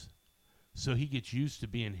coaches, so he gets used to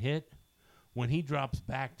being hit. When he drops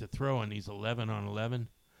back to throw and he's 11 on 11,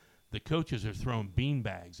 the coaches are throwing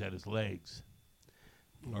beanbags at his legs.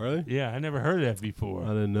 really? Yeah, I never heard of that before. I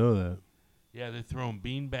didn't know that. Yeah, they're throwing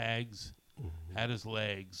bean bags at his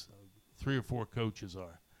legs. 3 or 4 coaches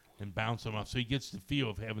are, and bounce him off. So he gets the feel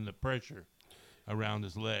of having the pressure around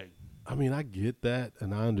his leg. I mean, I get that,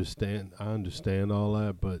 and I understand all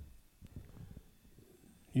that, but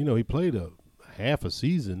he played a half a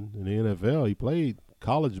season in the NFL. He played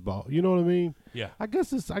college ball. You know what I mean? Yeah. I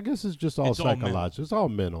guess it's just all It's all mental. psychological. It's all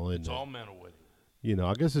mental, isn't It's it? all mental with him.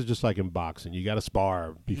 I guess it's just like in boxing. You got to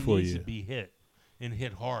spar before he needs you. to be hit and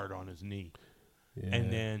hit hard on his knee, Yeah.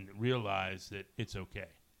 and then realize that it's okay.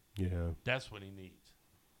 Yeah. That's what he needs.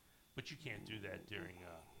 But you can't do that during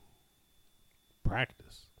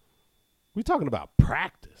Practice. We talking about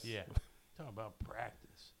practice. yeah. Talking about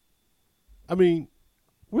practice. I mean,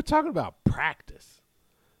 we're talking about practice.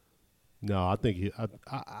 No, I think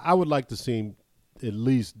I would like to see him at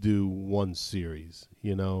least do one series,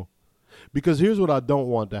 because here's what I don't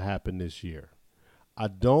want to happen this year. I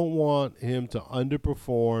don't want him to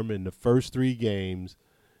underperform in the first 3 games,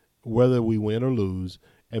 whether we win or lose,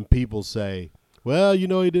 and people say, well, he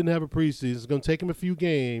didn't have a preseason. It's going to take him a few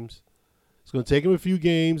games. It's going to take him a few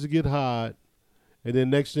games to get hot, and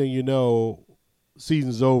then next thing you know,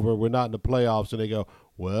 season's over, we're not in the playoffs, and they go,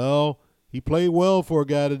 well, he played well for a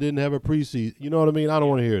guy that didn't have a preseason. You know what I mean? I don't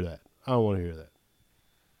want to hear that.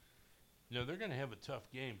 No, they're going to have a tough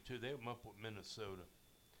game, too. They come up with Minnesota.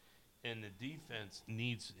 And the defense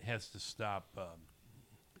has to stop,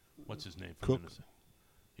 what's his name? Cook. Minnesota?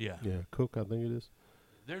 Yeah. Yeah, Cook, I think it is.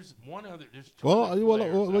 There's one other. There's 2 Well, other well,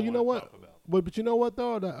 players well, I you know wanna what? talk about. But you know what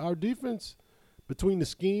though, our defense between the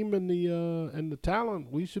scheme and the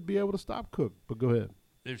talent, we should be able to stop Cook. But go ahead.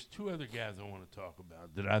 There's 2 other guys I want to talk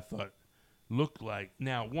about that I thought looked like.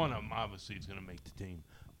 Now, one of them obviously is going to make the team.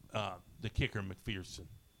 The kicker, McPherson.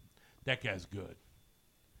 That guy's good.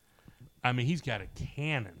 I mean, he's got a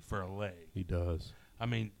cannon for a leg. He does. I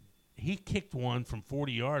mean, he kicked one from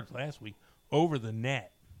 40 yards last week over the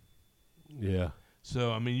net. Yeah.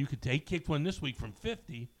 So, I mean, he kicked one this week from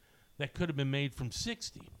 50 that could have been made from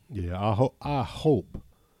 60. Yeah. I hope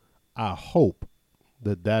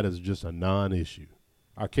that is just a non-issue.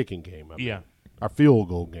 Our kicking game. I mean. Yeah. Our field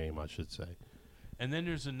goal game, I should say. And then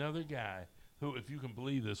there's another guy who, if you can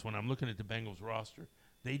believe this, when I'm looking at the Bengals roster,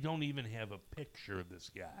 they don't even have a picture of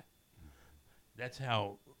this guy. That's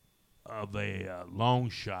how of a long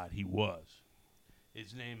shot he was.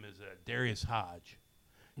 His name is Darius Hodge.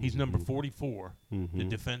 He's number 44, the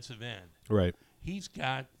defensive end. Right. He's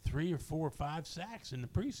got 3 or 4 or 5 sacks in the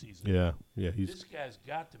preseason. Yeah, yeah. This guy's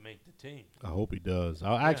got to make the team. I hope he does.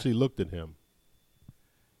 I actually looked at him.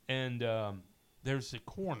 And there's a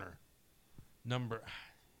corner, I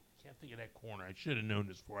can't think of that corner. I should have known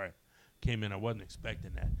this before I came in. I wasn't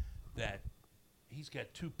expecting that he's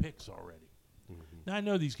got 2 picks already. Mm-hmm. Now, I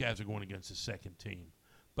know these guys are going against the second team,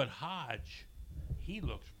 but Hodge, he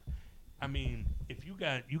looks. I mean, if you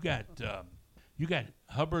got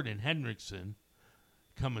Hubbard and Hendrickson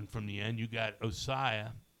coming from the end, you got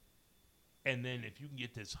Osaya, and then if you can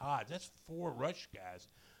get this Hodge, that's 4 rush guys.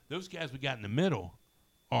 Those guys we got in the middle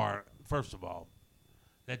are, first of all,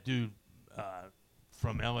 that dude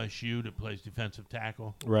from LSU that plays defensive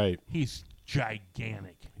tackle. Right. He's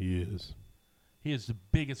gigantic. He is. He is the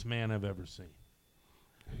biggest man I've ever seen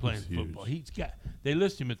playing football. They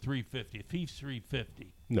list him at 350. If he's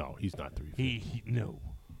 350, no, he's not 350. No.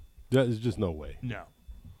 There's just no way. No.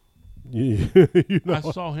 You know? I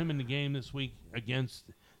saw him in the game this week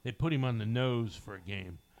they put him on the nose for a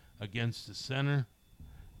game against the center.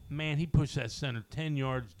 Man, he pushed that center 10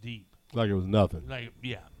 yards deep. Like it was nothing.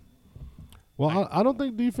 Well, I don't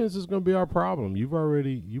think defense is going to be our problem. You've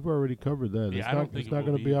already covered that. Yeah, I don't think it's not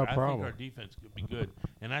going to be our problem. I think our defense could be good.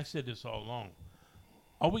 And I said this all along.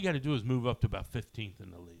 All we got to do is move up to about 15th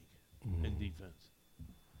in the league in defense,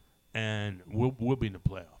 and we'll be in the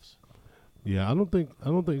playoffs. Yeah, I don't think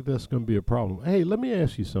that's going to be a problem. Hey, let me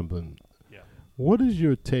ask you something. Yeah. What is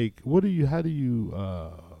your take? Or have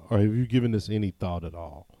you given this any thought at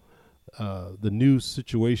all? The new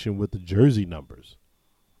situation with the jersey numbers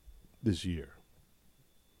this year.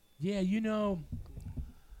 Yeah, I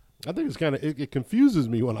think it's kind of it confuses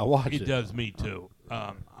me when I watch it. It does me too.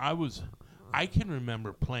 I can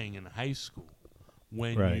remember playing in high school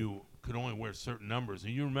when you could only wear certain numbers,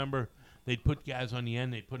 and you remember they'd put guys on the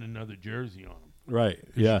end, they'd put another jersey on them. Right.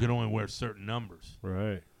 Yeah. You could only wear certain numbers.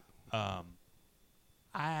 Right.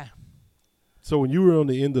 So when you were on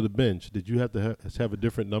the end of the bench, did you have to have a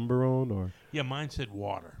different number on, or? Yeah, mine said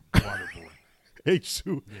water boy.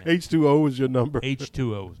 H2O was your number.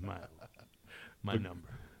 H2O was my number.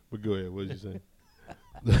 But go ahead. What did you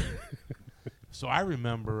say? So I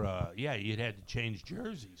remember, you'd had to change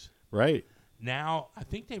jerseys. Right. Now I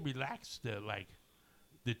think they relaxed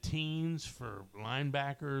the teens for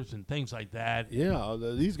linebackers and things like that. Yeah,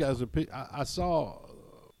 these guys are. I saw.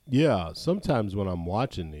 Yeah, sometimes when I'm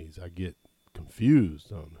watching these, I get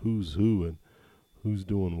confused on who's who and who's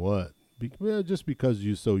doing what. Just because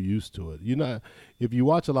you're so used to it. If you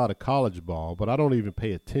watch a lot of college ball, but I don't even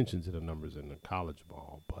pay attention to the numbers in the college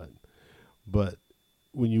ball. But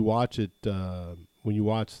when you watch it, when you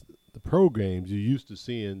watch the pro games, you're used to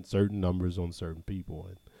seeing certain numbers on certain people,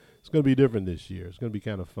 and it's going to be different this year. It's going to be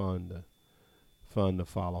kind of fun to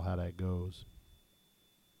follow how that goes.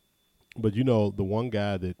 But the one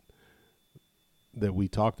guy that we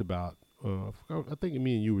talked about, I think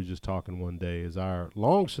me and you were just talking one day, is our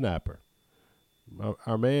long snapper,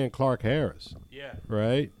 our man Clark Harris. Yeah.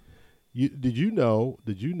 Right. Did you know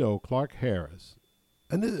Clark Harris?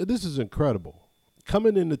 And this is incredible.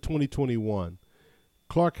 Coming into 2021,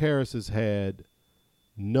 Clark Harris has had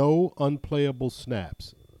no unplayable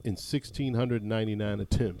snaps in 1,699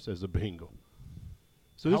 attempts as a Bengal.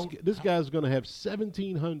 So this guy's going to have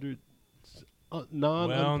 1,700 not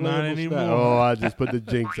anymore. snaps. Oh, I just put the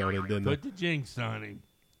jinx on him, didn't I? Put the jinx on him.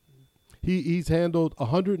 He's handled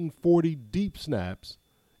 140 deep snaps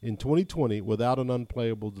in 2020 without an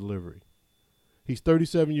unplayable delivery. He's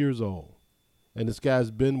 37 years old, and this guy's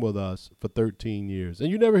been with us for 13 years. And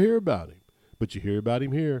you never hear about him, but you hear about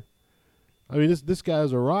him here. I mean, this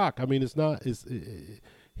guy's a rock. I mean, it's not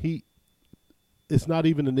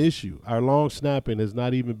even an issue. Our long snapping has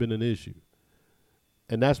not even been an issue.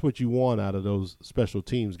 And that's what you want out of those special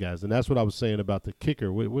teams guys. And that's what I was saying about the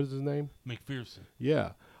kicker. What is his name? McPherson.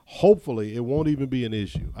 Yeah. Hopefully it won't even be an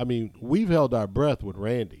issue. I mean, we've held our breath with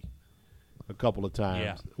Randy a couple of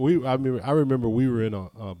times. Yeah. I remember we were in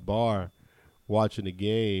a bar watching the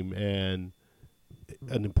game, and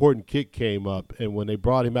an important kick came up, and when they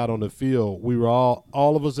brought him out on the field, we were all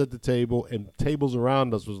of us at the table, and tables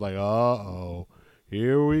around us was like, uh-oh,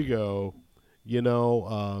 here we go.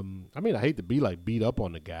 I mean, I hate to be like beat up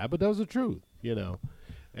on the guy, but that was the truth,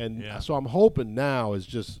 And so I'm hoping now is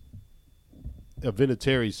just a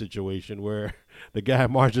Vinatieri situation where the guy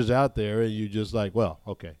marches out there and you just like, well,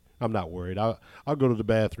 okay, I'm not worried. I'll go to the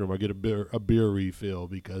bathroom or get a beer refill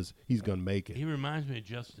because he's going to make it. He reminds me of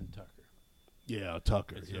Justin Tucker. Yeah,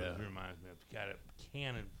 Tucker. He reminds me of. Got a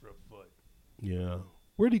cannon for a foot. Yeah.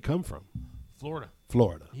 Where'd he come from? Florida.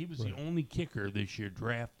 He was the only kicker this year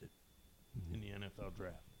drafted in the NFL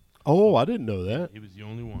draft. Oh, I didn't know that. He was the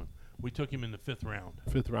only one. We took him in the 5th round.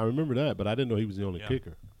 Fifth round. I remember that, but I didn't know he was the only Yeah.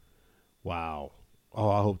 kicker. Wow. Oh,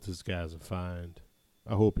 I hope this guy's a find.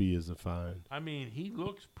 I hope he is a find. I mean, he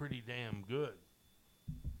looks pretty damn good.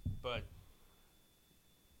 But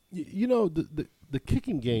You know, the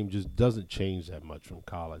kicking game just doesn't change that much from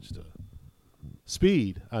college to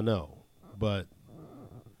speed. I know, but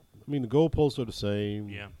I mean the goalposts are the same.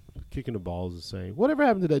 yeah, Kicking the ball is the same. Whatever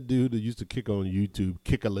happened to that dude that used to kick on YouTube,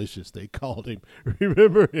 Kickalicious, they called him.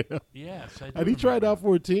 Remember him? yes, I do And he tried remember out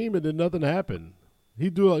for a team, and then nothing happened.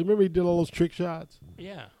 Remember he did all those trick shots. that.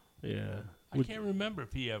 Yeah, Yeah. I can't remember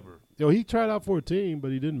if he ever. He tried out for a team,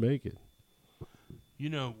 but he didn't make it. You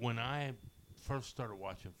know, when I first started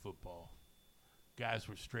watching football, guys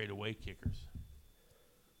were straightaway kickers.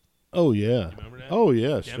 Oh yeah. You remember that? Oh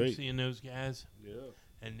yeah. Straight. Dempsey and those guys. Yeah.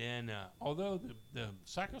 And then, although the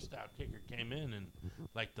soccer style kicker came in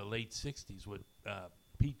like the late '60s with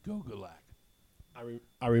Pete Gogolak.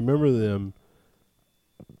 I remember them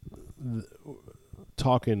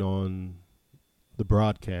talking on the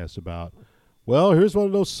broadcast about, well, here's one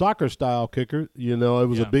of those soccer style kickers. You know, it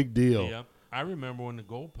was a Yeah. big deal. Yep. I remember when the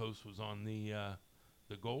goalpost was on the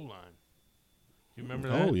goal line. You remember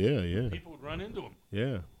that? Oh yeah, yeah, People would run into him.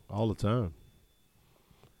 yeah, all the time.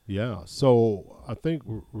 Yeah, so I think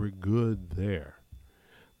we're good there.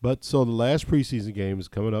 But so the last preseason game is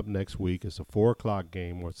coming up next week. It's a 4:00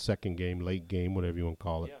 game or second game, late game, whatever you want to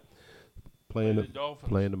call it. Yeah. Playing the Dolphins.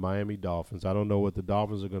 playing the Miami Dolphins. I don't know what the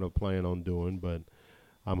Dolphins are going to plan on doing, but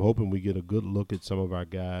I'm hoping we get a good look at some of our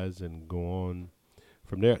guys and go on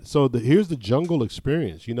from there. So here's the Jungle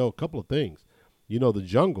experience. You know, a couple of things. You know, the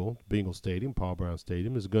Jungle, Bengal Stadium, Paul Brown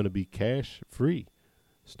Stadium, is going to be cash free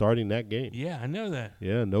starting that game. Yeah, I know that.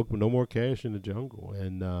 Yeah, no more cash in the Jungle.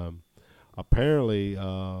 And apparently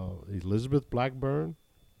Elizabeth Blackburn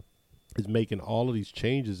is making all of these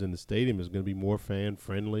changes in the stadium. It's going to be more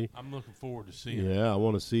fan-friendly. I'm looking forward to seeing it. Yeah, I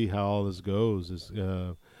want to see how all this goes.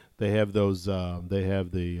 They have those. They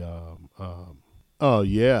have the. Oh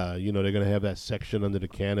yeah, you know they're gonna have that section under the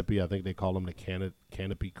canopy. I think they call them the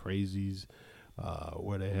canopy crazies,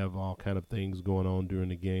 where they have all kind of things going on during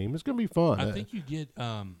the game. It's gonna be fun. I think you get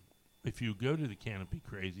if you go to the Canopy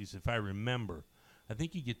Crazies, if I remember, I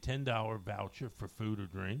think you get $10 voucher for food or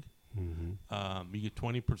drink. Mm-hmm. You get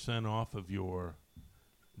 20% off of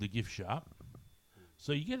the gift shop.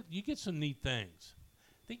 So you get some neat things.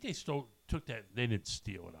 I think they took that. They didn't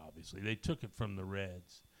steal it, obviously. They took it from the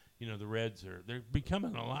Reds. You know, the Reds they're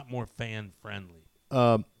becoming a lot more fan friendly.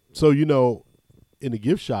 So you know, in the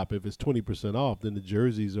gift shop, if it's 20% off, then the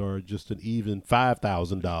jerseys are just an even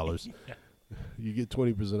 $5,000. Yeah. You get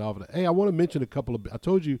 20% off of that. Hey, I want to mention a couple of. I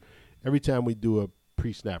told you every time we do a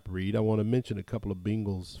pre-snap read, I want to mention a couple of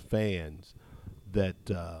Bengals fans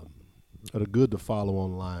that are good to follow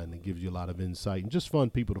online. It gives you a lot of insight and just fun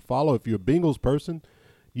people to follow. If you're a Bengals person,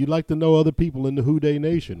 you'd like to know other people in the Who Dey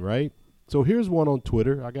Nation, right? So here's one on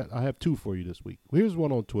Twitter. I have two for you this week. Here's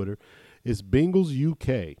one on Twitter. It's Bengals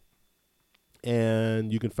UK,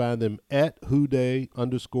 and you can find them at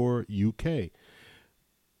WhoDey_UK,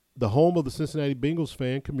 the home of the Cincinnati Bengals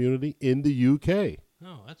fan community in the UK.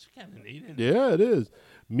 Oh, that's kind of neat, isn't it? Yeah, it is.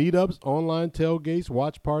 Meetups, online tailgates,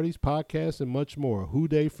 watch parties, podcasts, and much more. Who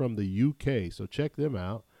Dey from the UK. So check them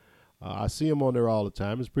out. I see them on there all the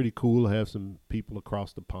time. It's pretty cool to have some people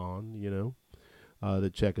across the pond, you know,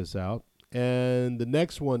 that check us out. And the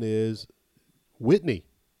next one is Whitney.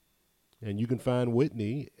 And you can find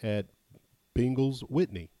Whitney at Bengals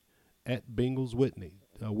Whitney, at Bengals Whitney.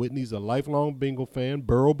 Whitney's a lifelong Bengal fan,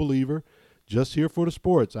 Burrow believer, just here for the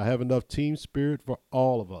sports. I have enough team spirit for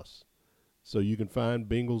all of us. So you can find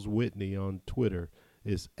Bengals Whitney on Twitter.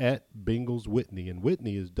 It's at Bengals Whitney, and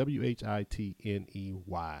Whitney is Whitney.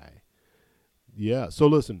 Yeah, so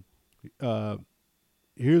listen,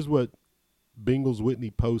 here's what Bengals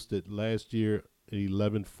Whitney posted last year at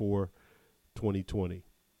 11/4/2020.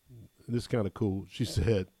 This is kind of cool. She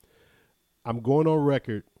said, I'm going on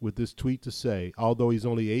record with this tweet to say, although he's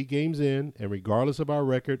only 8 games in, and regardless of our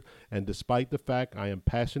record, and despite the fact I am a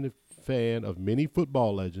passionate fan of many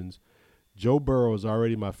football legends, Joe Burrow is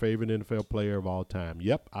already my favorite NFL player of all time.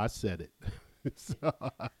 Yep, I said it. So,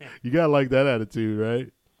 you got to like that attitude,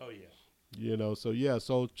 right? Oh, yeah. You know, so yeah,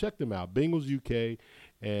 so check them out. Bengals UK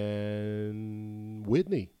and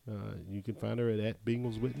Whitney. You can find her at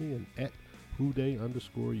Bengals Whitney and at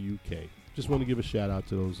WhoDey_UK. Just want to give a shout out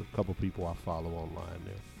to those couple people I follow online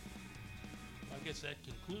there. I guess that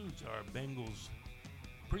concludes our Bengals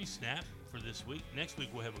pre-snap for this week. Next week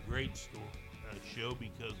we'll have a great show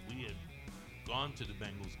because we had gone to the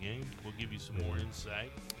Bengals game. We'll give you some more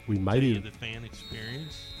insight. We might tell you even the fan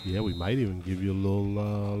experience. we might even give you a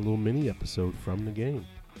little mini episode from the game.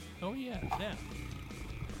 Oh, yeah. Well,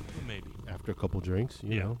 maybe. After a couple drinks,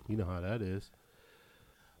 you know how that is.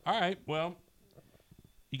 All right. Well,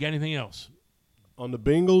 you got anything else? On the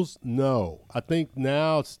Bengals, no. I think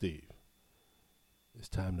now, Steve, it's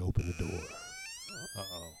time to open the door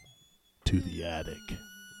Uh-oh. to the attic.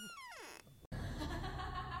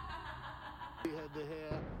 He had the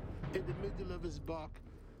hair in the middle of his back.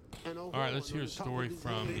 All right, let's hear a story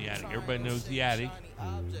from the attic. Everybody knows the attic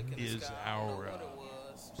is our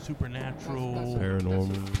supernatural,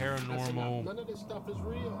 paranormal None of this stuff is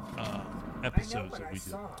real. episodes that we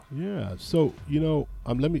do. Yeah. So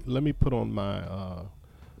let me put on my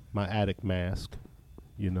my attic mask.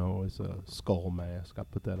 It's a skull mask. I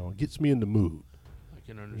put that on. Gets me in the mood. I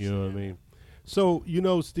can understand. You know what I mean? So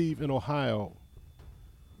Steve, in Ohio,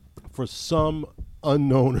 for some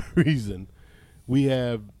unknown reason, we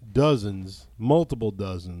have multiple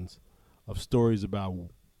dozens of stories about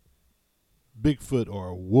Bigfoot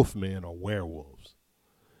or Wolfman or werewolves.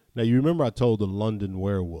 Now, you remember I told the London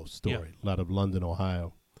werewolf story, out of London,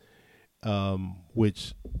 Ohio,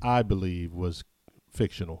 which I believe was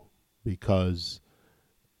fictional because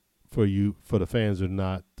for the fans who are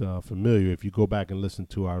not familiar, if you go back and listen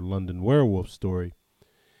to our London werewolf story,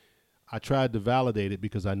 I tried to validate it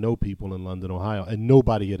because I know people in London, Ohio, and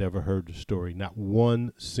nobody had ever heard the story. Not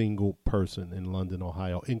one single person in London,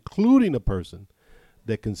 Ohio, including a person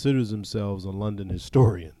that considers themselves a London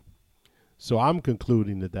historian. So I'm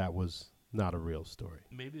concluding that was not a real story.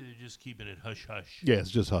 Maybe they're just keeping it hush-hush. Yeah, it's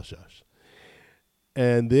just hush-hush.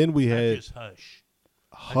 And then we had... just hush.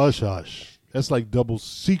 Hush-hush. That's like double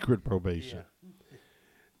secret probation. Yeah.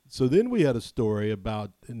 So then we had a story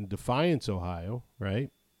about in Defiance, Ohio, right?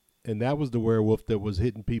 And that was the werewolf that was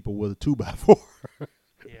hitting people with a 2x4.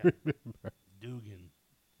 Yeah. Dugan.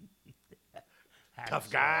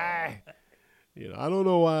 Tough guy. I don't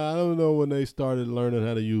know why. I don't know when they started learning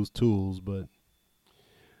how to use tools, but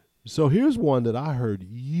so here's one that I heard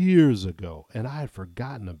years ago, and I had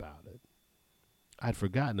forgotten about it.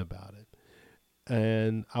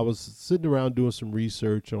 And I was sitting around doing some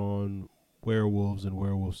research on werewolves and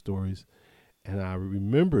werewolf stories, and I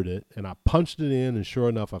remembered it, and I punched it in, and sure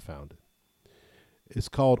enough, I found it. It's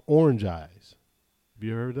called Orange Eyes. Have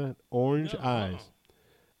you heard that? Orange Eyes.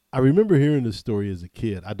 I remember hearing this story as a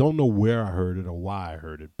kid. I don't know where I heard it or why I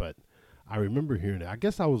heard it, but I remember hearing it. I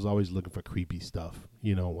guess I was always looking for creepy stuff,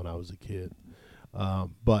 when I was a kid.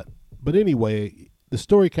 But anyway, the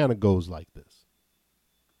story kind of goes like this.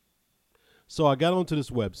 So I got onto this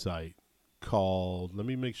website called, let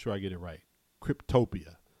me make sure I get it right,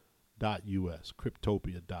 Cryptopia.us.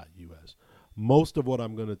 Most of what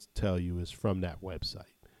I'm going to tell you is from that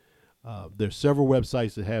website. There's several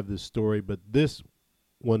websites that have this story, but this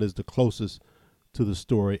one is the closest to the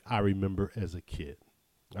story I remember as a kid.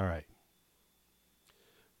 All right.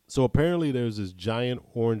 So apparently there's this giant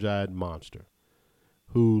orange-eyed monster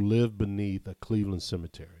who lived beneath a Cleveland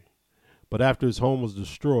cemetery. But after his home was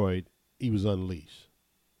destroyed, he was unleashed.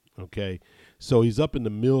 Okay. So he's up in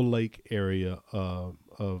the Mill Lake area of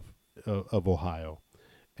Ohio.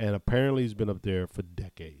 And apparently he's been up there for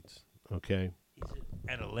decades. Okay. Is it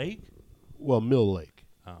at a lake? Well, Mill Lake.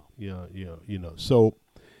 Oh. Yeah.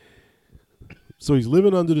 So he's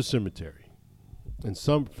living under the cemetery. And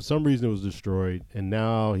for some reason it was destroyed, and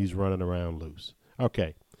now he's running around loose.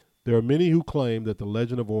 Okay. There are many who claim that the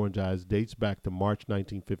legend of Orange Eyes dates back to March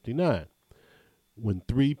 1959, when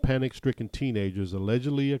 3 panic-stricken teenagers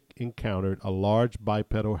allegedly encountered a large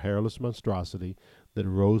bipedal hairless monstrosity that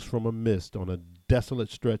rose from a mist on a desolate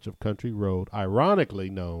stretch of country road, ironically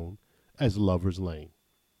known as Lover's Lane.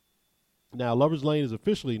 Now, Lover's Lane is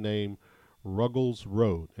officially named Ruggles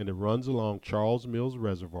Road, and it runs along Charles Mills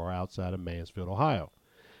Reservoir outside of Mansfield, Ohio.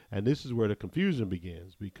 And this is where the confusion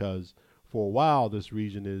begins, because for a while this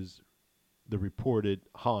region is the reported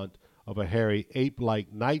haunt of a hairy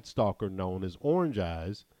ape-like night stalker known as Orange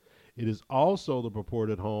Eyes. It is also the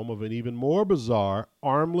purported home of an even more bizarre,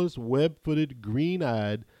 armless, web-footed,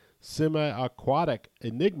 green-eyed, semi-aquatic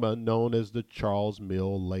enigma known as the Charles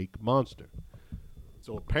Mill Lake Monster.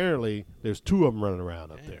 So apparently there's 2 of them running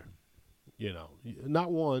around up there.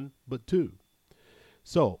 Not one, but 2.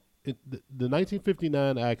 So the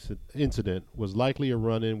 1959 incident was likely a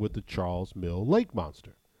run-in with the Charles Mill Lake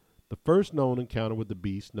Monster. The first known encounter with the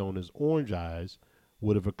beast, known as Orange Eyes,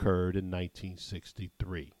 would have occurred in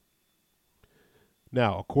 1963.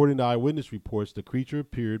 Now, according to eyewitness reports, the creature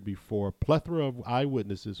appeared before a plethora of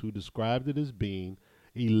eyewitnesses who described it as being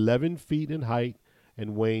 11 feet in height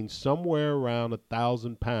and weighing somewhere around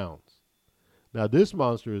 1,000 pounds. Now, this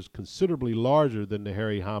monster is considerably larger than the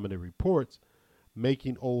hairy hominid reports,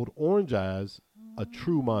 making old Orange Eyes a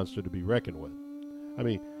true monster to be reckoned with. I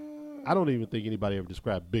mean, I don't even think anybody ever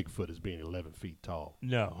described Bigfoot as being 11 feet tall.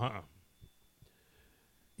 No,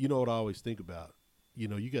 You know what I always think about? You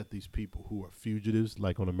know, you got these people who are fugitives,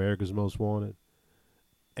 like on America's Most Wanted,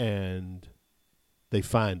 and they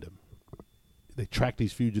find them. They track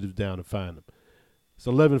these fugitives down and find them. It's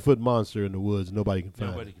an 11-foot monster in the woods. Nobody can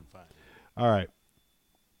find Nobody it. can find it. All right.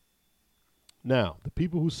 Now, the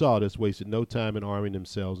people who saw this wasted no time in arming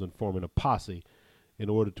themselves and forming a posse in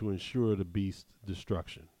order to ensure the beast's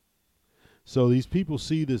destruction. So these people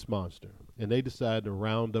see this monster, and they decide to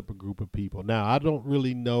round up a group of people. Now, I don't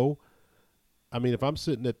really know. I mean, if I'm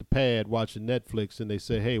sitting at the pad watching Netflix and they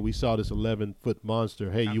say, hey, we saw this 11-foot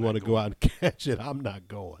monster. Hey, I'm you not want to go out and catch it? I'm not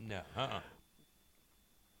going. No,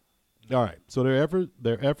 All right. So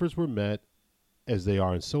their efforts were met, as they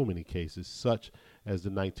are in so many cases, such as the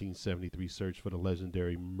 1973 search for the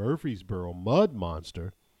legendary Murfreesboro mud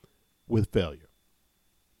monster, with failure.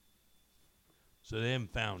 So they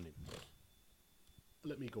haven't found him.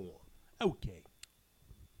 Let me go on. Okay.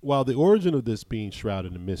 While the origin of this being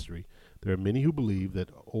shrouded in mystery, there are many who believe that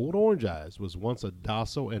Old Orange Eyes was once a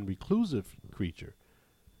docile and reclusive creature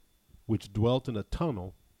which dwelt in a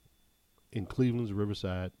tunnel in Cleveland's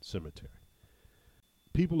Riverside Cemetery.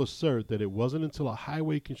 People assert that it wasn't until a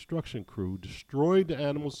highway construction crew destroyed the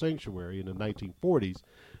animal sanctuary in the 1940s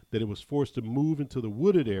that it was forced to move into the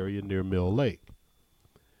wooded area near Mill Lake,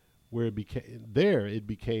 where it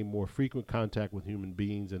became more frequent contact with human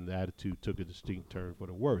beings, and the attitude took a distinct turn for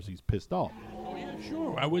the worse. He's pissed off. Oh yeah,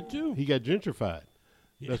 sure, I would too. He got gentrified.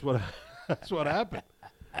 Yeah. That's what happened.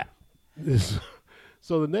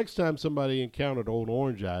 So the next time somebody encountered Old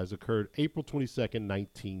Orange Eyes occurred April 22nd,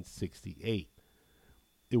 1968.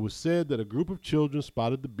 It was said that a group of children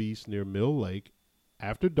spotted the beast near Mill Lake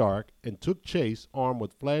after dark and took chase armed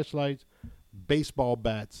with flashlights, baseball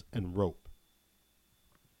bats, and rope.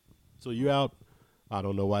 So you out, I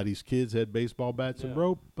don't know why these kids had baseball bats and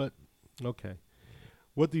rope, but okay.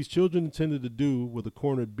 What these children intended to do with a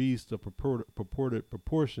cornered beast of purported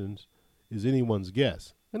proportions is anyone's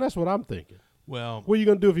guess. And that's what I'm thinking. Well, What are you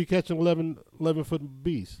going to do if you catch an 11-foot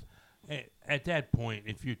beast? at that point,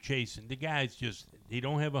 if you're chasing, the guy's just, he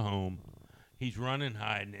don't have a home. He's running,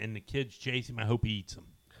 hiding, and the kids chase him. I hope he eats him.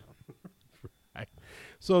 Right.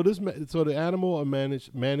 So the animal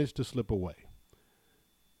managed to slip away.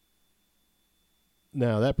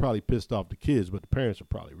 Now, that probably pissed off the kids, but the parents are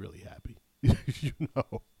probably really happy. You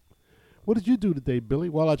know. What did you do today, Billy?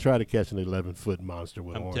 Well, I tried to catch an 11-foot monster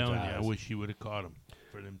with I'm orange telling eyes. you, I wish he would have caught him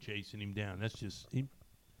for them chasing him down. That's just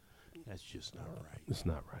not right. It's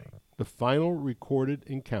not right. The final recorded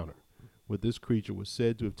encounter with this creature was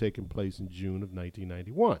said to have taken place in June of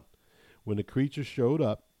 1991, when the creature showed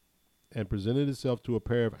up and presented itself to a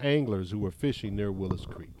pair of anglers who were fishing near Willis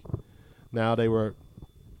Creek. Now,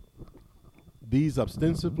 these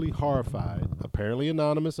ostensibly horrified, apparently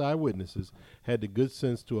anonymous eyewitnesses had the good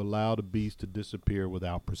sense to allow the beast to disappear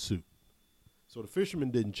without pursuit. So the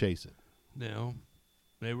fishermen didn't chase it. No,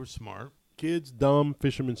 they were smart. Kids dumb,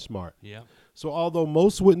 fishermen smart. Yeah. So although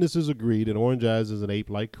most witnesses agree that Orange Eyes is an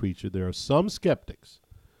ape-like creature, there are some skeptics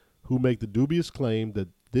who make the dubious claim that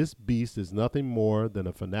this beast is nothing more than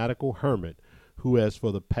a fanatical hermit who has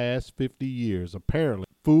for the past 50 years apparently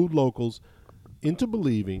fooled locals into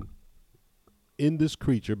believing in this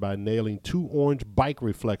creature by nailing 2 orange bike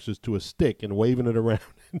reflectors to a stick and waving it around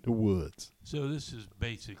in the woods. So this is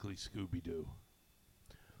basically Scooby-Doo,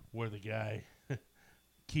 where the guy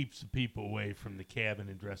keeps the people away from the cabin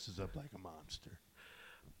and dresses up like a monster.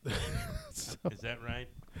 Is that right?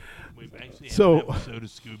 We've actually had an episode of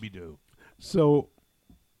Scooby-Doo. So,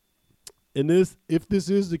 if this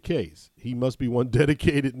is the case, he must be one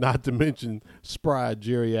dedicated, not to mention spry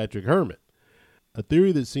geriatric hermit. A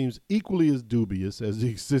theory that seems equally as dubious as the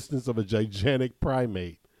existence of a gigantic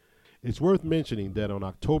primate. It's worth mentioning that on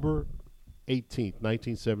October 18th,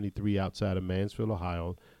 1973, outside of Mansfield,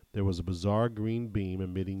 Ohio, there was a bizarre green beam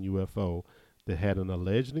emitting UFO that had an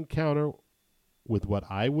alleged encounter with what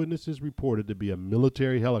eyewitnesses reported to be a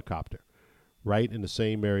military helicopter right in the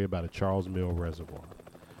same area by the Charles Mill Reservoir.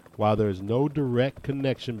 While there is no direct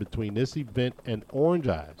connection between this event and Orange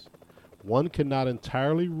Eyes, one cannot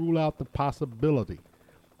entirely rule out the possibility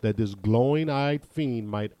that this glowing-eyed fiend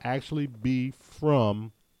might actually be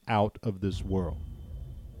from out of this world.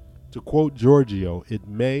 To quote Giorgio, it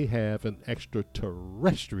may have an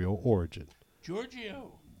extraterrestrial origin.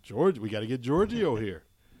 Giorgio. We got to get Giorgio here.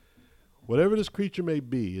 Whatever this creature may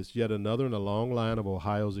be, it's yet another in a long line of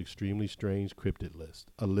Ohio's extremely strange cryptid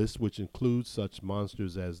list, a list which includes such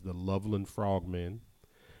monsters as the Loveland Frogmen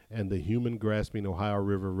and the human-grasping Ohio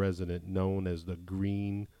River resident known as the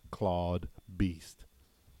Green-Clawed Beast.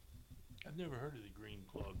 I've never heard of the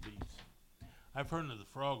green-clawed beast. I've heard of the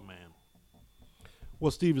Frogman.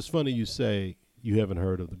 Well, Steve, it's funny you say you haven't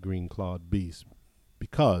heard of the green-clawed beast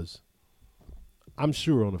because I'm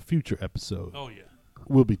sure on a future episode Oh yeah.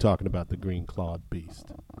 we'll be talking about the green-clawed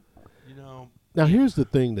beast. You know. Now, here's the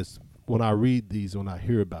thing that's when I read these, when I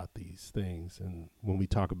hear about these things, and when we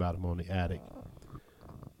talk about them on the attic,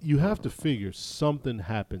 you have to figure something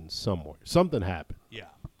happened somewhere. Something happened. Yeah.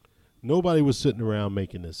 Nobody was sitting around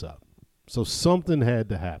making this up. So something had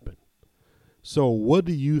to happen. So what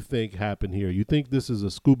do you think happened here? You think this is a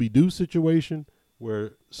Scooby-Doo situation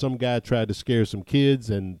where some guy tried to scare some kids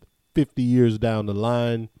and 50 years down the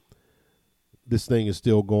line, this thing is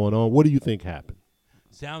still going on? What do you think happened?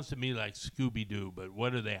 Sounds to me like Scooby-Doo, but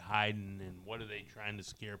what are they hiding and what are they trying to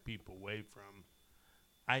scare people away from?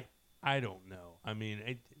 I don't know. I mean,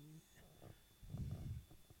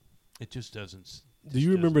 it just doesn't. Do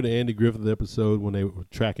you remember the Andy Griffith episode when they were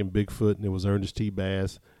tracking Bigfoot and it was Ernest T.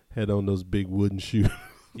 Bass had on those big wooden shoes?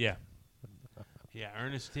 Yeah. Yeah,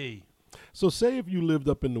 Ernest T. So say if you lived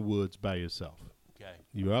up in the woods by yourself. Okay.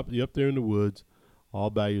 You're up there in the woods all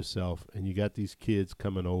by yourself and you got these kids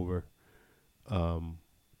coming over,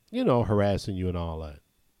 harassing you and all that.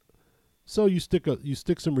 So you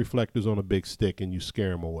stick some reflectors on a big stick and you scare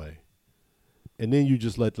them away. And then you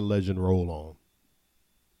just let the legend roll on.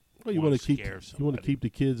 Well, you want to keep the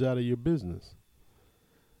kids out of your business.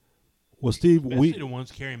 Well, Steve, especially the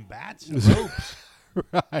ones carrying bats and ropes.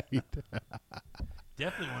 Right.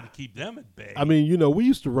 Definitely want to keep them at bay. I mean, we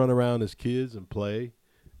used to run around as kids and play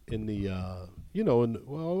in the, we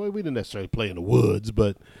didn't necessarily play in the woods,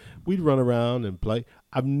 but we'd run around and play.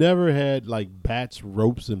 I've never had like bats,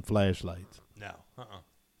 ropes, and flashlights. No.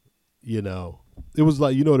 It was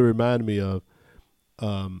like, what it reminded me of.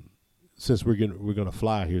 Since we're gonna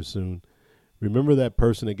fly here soon, remember that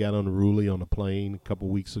person that got on the Ruly on the plane a couple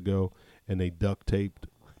weeks ago, and they duct taped.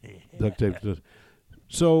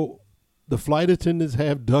 So the flight attendants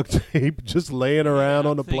have duct tape just laying around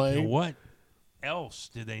on the plane. What else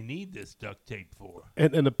do they need this duct tape for?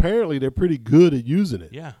 And apparently they're pretty good at using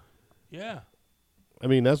it. Yeah, yeah. I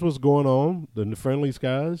mean, that's what's going on in the Friendly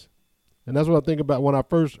Skies, and that's what I think about when I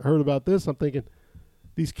first heard about this. I'm thinking,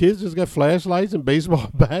 these kids just got flashlights and baseball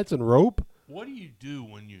bats and rope. What do you do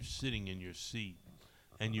when you're sitting in your seat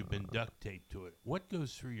and you've been duct taped to it? What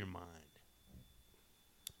goes through your mind?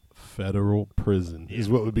 Federal prison is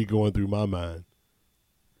what would be going through my mind.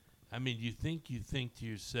 I mean, you think to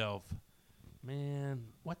yourself, man,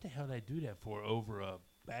 what the hell did I do that for over a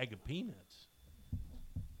bag of peanuts?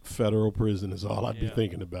 Federal prison is all I'd be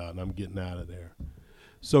thinking about, and I'm getting out of there.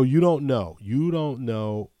 So you don't know.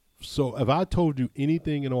 So if I told you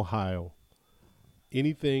anything in Ohio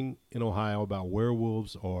about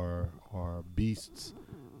werewolves or beasts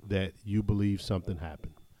that you believe something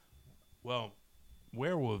happened? Well,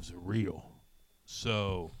 werewolves are real,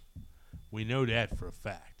 so we know that for a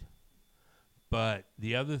fact. But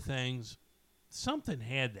the other things, something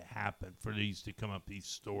had to happen for these to come up, these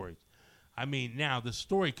stories. I mean, now the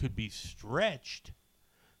story could be stretched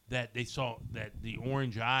that they saw that the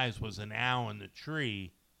orange eyes was an owl in the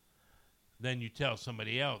tree. Then you tell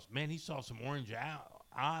somebody else, man, he saw some orange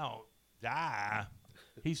owl die.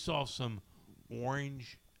 He saw some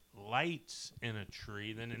orange lights in a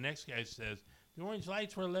tree. Then the next guy says, the orange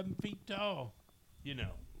lights were 11 feet tall. And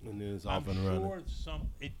then it's off and running.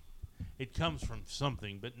 It comes from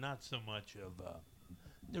something, but not so much of,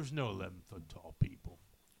 there's no 11-foot tall people.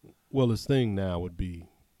 Well, his thing now would be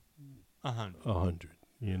 100.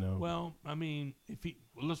 Well, I mean,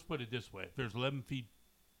 let's put it this way. If there's 11 feet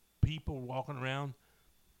people walking around,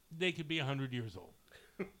 they could be 100 years old.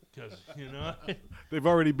 Because, they've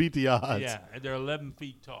already beat the odds. Yeah, and they're 11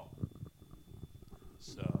 feet tall.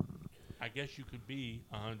 So, I guess you could be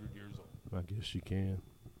 100 years old. I guess you can.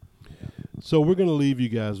 Yeah. So we're going to leave you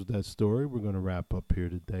guys with that story. We're going to wrap up here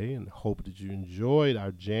today and hope that you enjoyed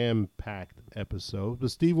our jam-packed episode.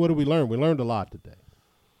 But, Steve, what did we learn? We learned a lot today.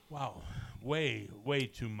 Wow. Way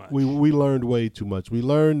too much. We learned way too much. We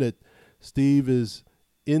learned that Steve is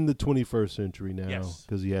in the 21st century now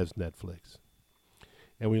because he has Netflix.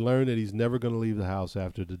 And we learned that he's never going to leave the house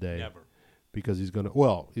after today. Never. Because he's going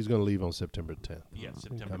to leave on September 10th. Yeah,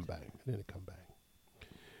 September 10th. Then come back.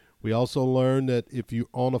 We also learned that if you're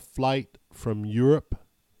on a flight from Europe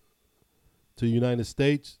to the United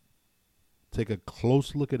States, take a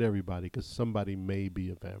close look at everybody because somebody may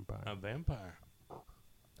be a vampire. A vampire.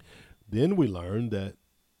 Then we learned that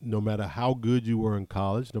no matter how good you were in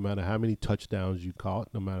college, no matter how many touchdowns you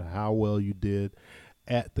caught, no matter how well you did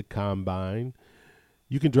at the combine,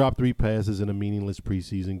 you can drop 3 passes in a meaningless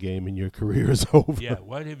preseason game and your career is over. Yeah,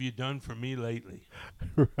 what have you done for me lately?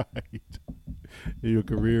 Right. Your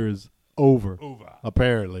career is over, Over.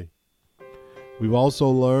 apparently. We've also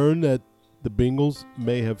learned that the Bengals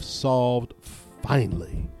may have solved,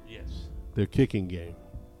 finally, Yes. their kicking game.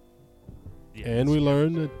 Yes. And we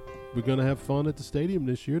learned that we're going to have fun at the stadium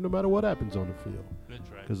this year no matter what happens on the field. That's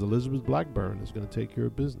right. Because Elizabeth Blackburn is going to take care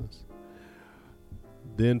of business.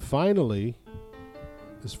 Then finally,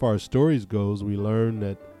 as far as stories goes, we learned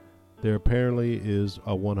that there apparently is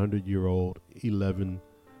a 100-year-old,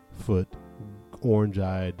 11-foot,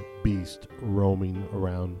 orange-eyed beast roaming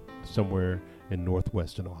around somewhere in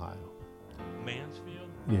northwestern Ohio. Mansfield?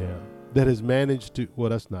 Yeah. That has managed to, well,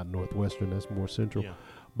 that's not northwestern, that's more central, Yeah.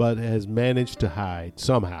 but has managed to hide,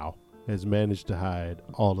 somehow, has managed to hide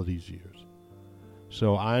all of these years.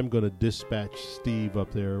 So I'm going to dispatch Steve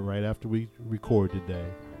up there right after we record today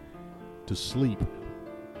to sleep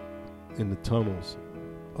in the tunnels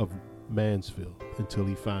of Mansfield until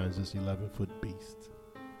he finds this 11-foot beast.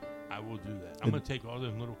 I will do that. I'm going to take all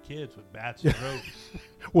them little kids with bats and ropes.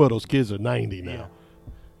 Well, those kids are 90 now. Yeah.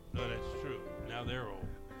 No, that's true. Now they're old.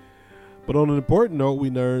 But on an important note, we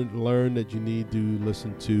learned that you need to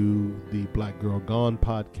listen to the Black Girl Gone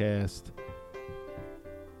podcast,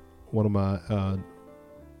 one of my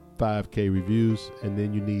 5K reviews, and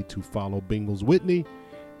then you need to follow Bengals Whitney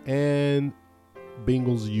and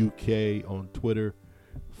Bengals UK on Twitter.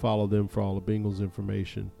 Follow them for all the Bengals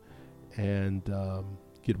information and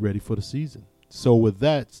get ready for the season. So with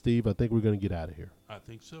that, Steve, I think we're going to get out of here. I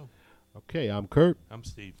think so. Okay, I'm Kurt. I'm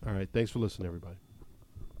Steve. All right, thanks for listening, everybody.